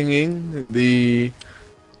spam pinging the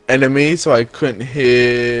enemy so I couldn't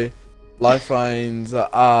hear Lifeline's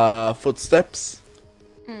footsteps.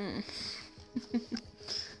 Hmm.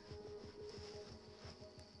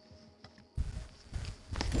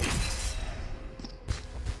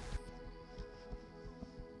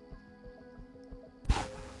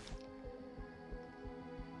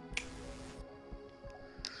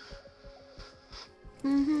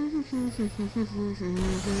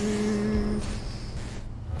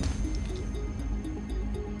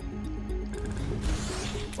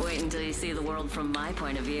 Wait until you see the world from my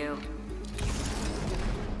point of view.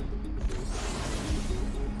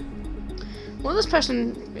 Well, this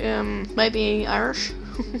person might be Irish.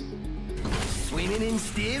 Swimming in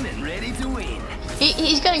steam and ready to win.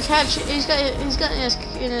 He's got in catch. He's got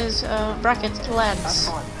in his brackets lads.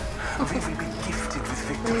 We will be gifted with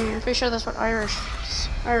victory. I'm pretty sure that's what Irish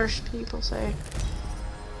people say.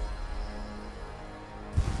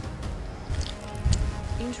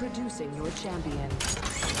 Introducing your champion.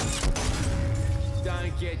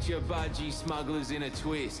 Don't get your budgie smugglers in a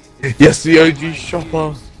twist. Yes, the OG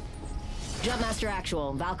shopper. Jumpmaster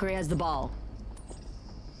actual. Valkyrie has the ball.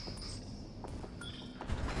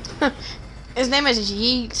 His name is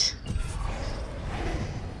Yeet.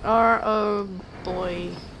 Oh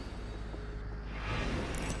boy.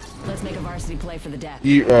 Let's make a varsity play for the deck.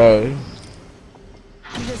 Yeet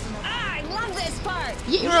I love this part.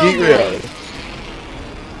 Yeet Yeet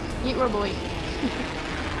Yeet boy.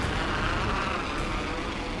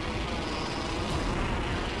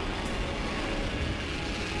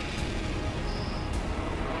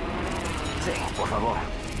 Sí, por favor.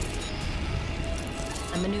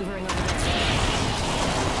 I'm maneuvering over there.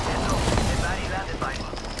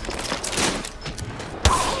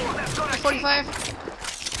 45.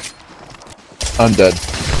 I'm dead.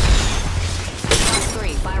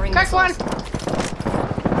 3 firing. Crack one.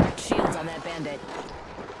 Shields on that bandit.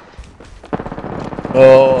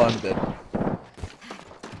 Oh, I'm dead.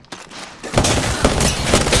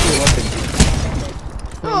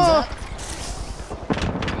 Oh.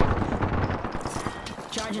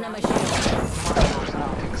 Charging on my shield.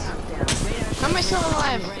 How am I still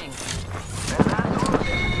alive?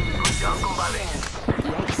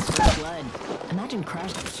 Yikes, blood. Imagine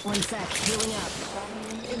crash. 1 sec, healing up.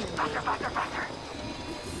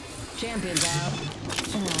 Champion's out.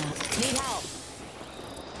 Need help.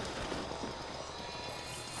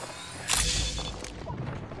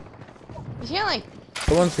 He's healing.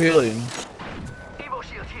 Someone's healing. Evo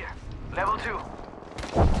shield here. Level 2.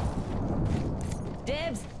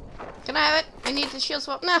 Dibs. Can I have it? I need the shield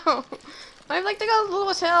swap. No. I have like the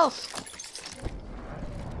lowest health.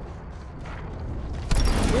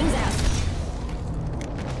 Wings out.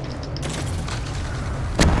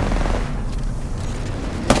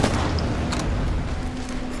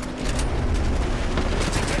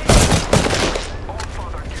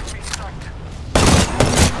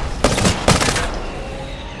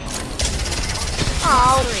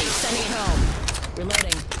 Oh. 3, sending it home.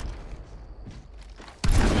 Reloading.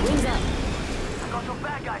 Wings up. I got some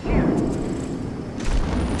bad guys here.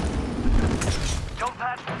 Jump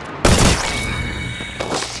pad.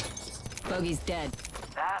 Bogey's dead.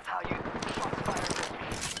 That's how you shots fired.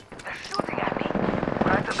 They're shooting at me.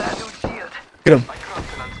 Right the bad dude's shield. Get him. My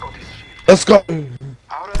Crossland's got his shield. Let's go.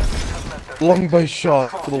 Our enemies have met their Longbow shot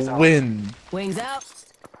for the win. Wings out.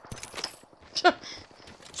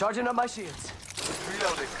 Charging up my shields.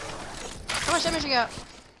 reloading. How much damage you got?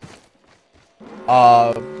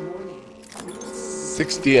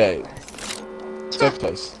 68. So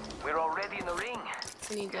close. We're already in the ring.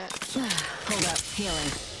 I need that. Hold up,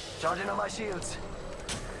 healing. Charging on my shields.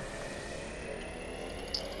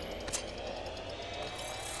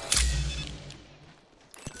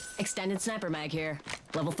 Extended sniper mag here.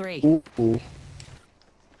 Level 3. Ooh.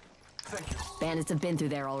 Bandits have been through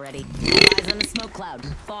there already. Eyes on the smoke cloud.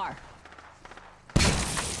 Far.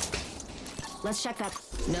 Let's check that.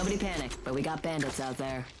 Nobody panic, but we got bandits out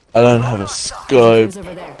there. I don't have a scope. Who's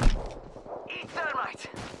over there? Eat thermite.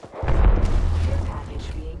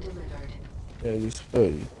 Yeah, he's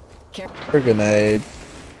 30. A grenade.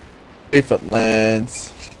 If it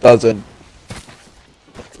lands, doesn't.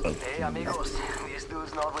 Hey, amigos. This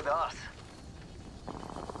dude's not with us.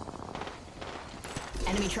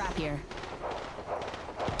 Enemy trap here.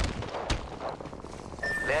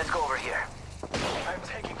 Let's go over here. I'm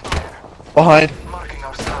taking fire. Behind. Marking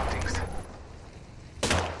our surroundings.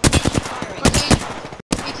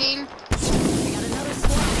 18. We got another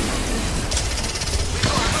squad.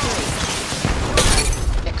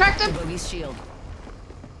 It cracked him. Boogie's shield.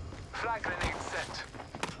 Flag grenade set.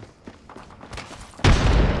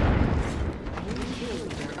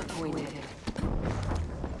 Be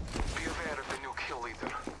aware of the new kill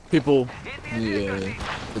leader. People. Yeah.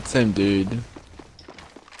 The same dude.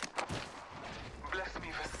 Bless me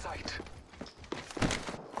with sight.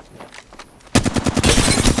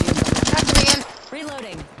 Cracked him again.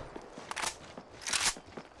 Reloading.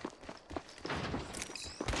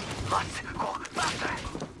 Let's go faster.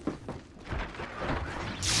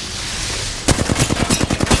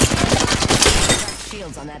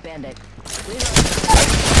 Shields on that bandit.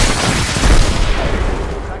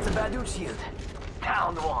 Cracked the bad dude shield.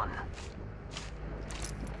 Down one.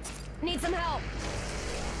 Need some help.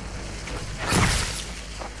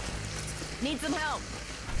 Need some help.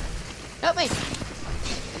 Help me.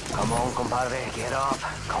 Come on, compadre, get up.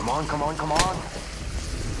 Come on, come on, come on.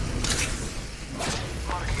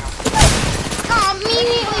 Oh,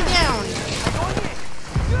 immediately down.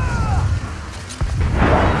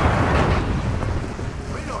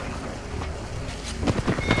 Reloading.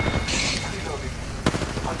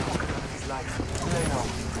 I'll poke it out of his life. Lay low.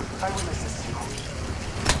 I will assist you.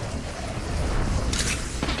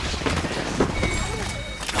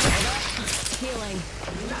 Healing.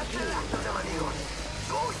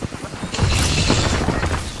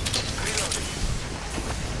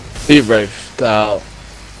 He rafed out.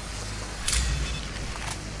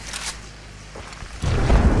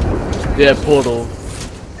 Yeah, portal.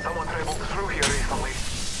 Someone traveled through here recently.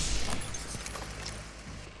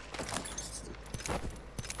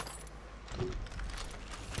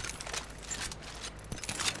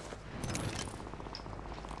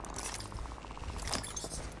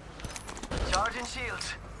 Charging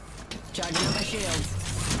shields. Charging up my shields.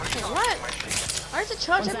 Wait, what? Why is it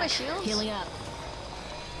charging One's my up. shields? Healing up.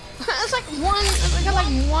 It's like one. I got like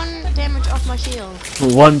 1 damage off my shield.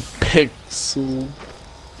 1 pixel.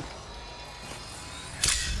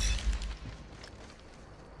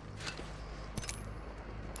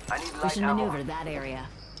 I need We light should ammo. maneuver that area.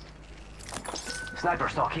 Sniper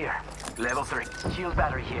stock here. Level 3. Shield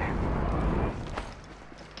battery here.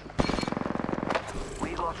 We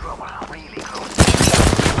got trouble. Really close.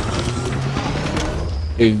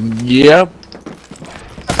 Yep.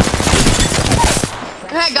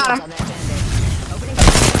 I got him. On that bandit. Opening.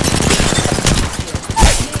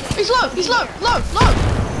 He's low. He's low. Low.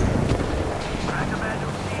 Crack the bad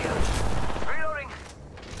dude shield. Reloading.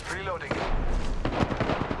 Reloading.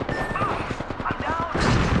 I'm down.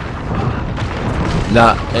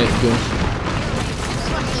 Nah, ain't good.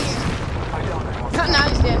 Now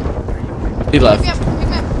he's dead. He left. Pick me up. Pick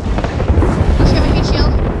me up. Don't you have a heat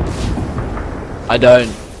shield? I don't.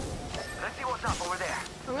 Let's see what's up over there.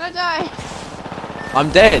 I'm gonna die. I'm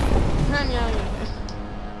dead. Yeah.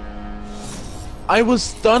 I was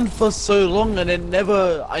stunned for so long and I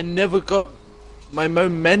never got my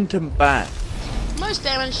momentum back. Most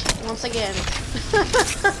damage once again.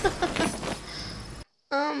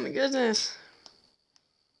 Oh my goodness.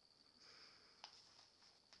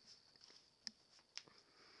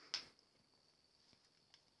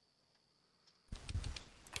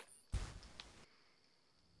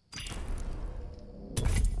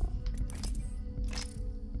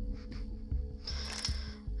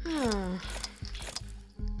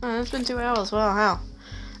 Oh, it's been 2 hours. Wow, how?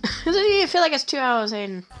 Doesn't even feel like it's 2 hours,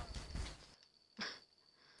 Aiden.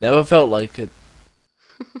 Never felt like it.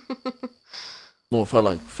 More felt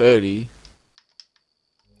like 30.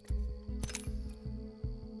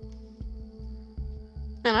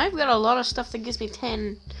 Man, I've got a lot of stuff that gives me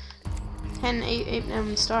 10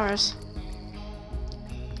 stars.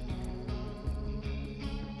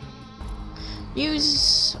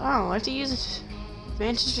 Use... Oh, I have to use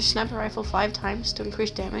advantage to sniper rifle 5 times to increase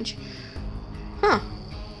damage. Huh.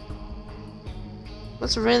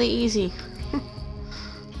 That's really easy.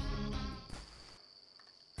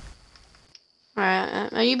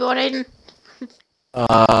 Are you bored, Aiden?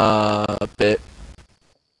 A bit.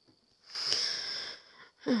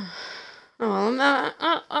 Oh well, I'm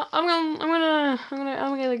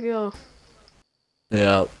gonna go.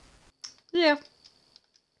 Yeah. Yeah.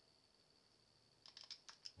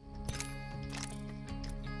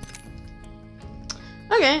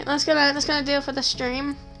 Okay, that's gonna do it for the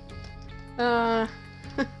stream. Man,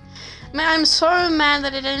 I'm so mad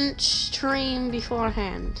that I didn't stream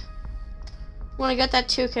beforehand. When I got that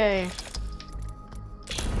 2K.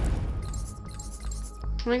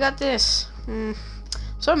 When I got this.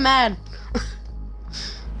 So mad.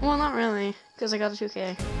 Well, not really, because I got a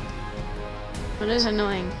 2K. But it is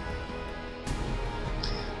annoying.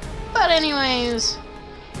 But anyways,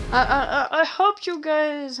 I hope you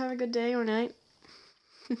guys have a good day or night.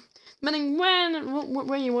 Depending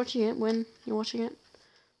when you're watching it, when you're watching it.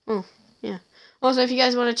 Oh, yeah. Also, if you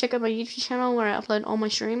guys want to check out my YouTube channel where I upload all my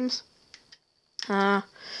streams,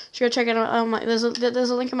 sure check it out. There's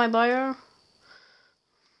a link in my bio.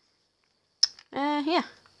 Yeah.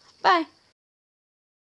 Bye.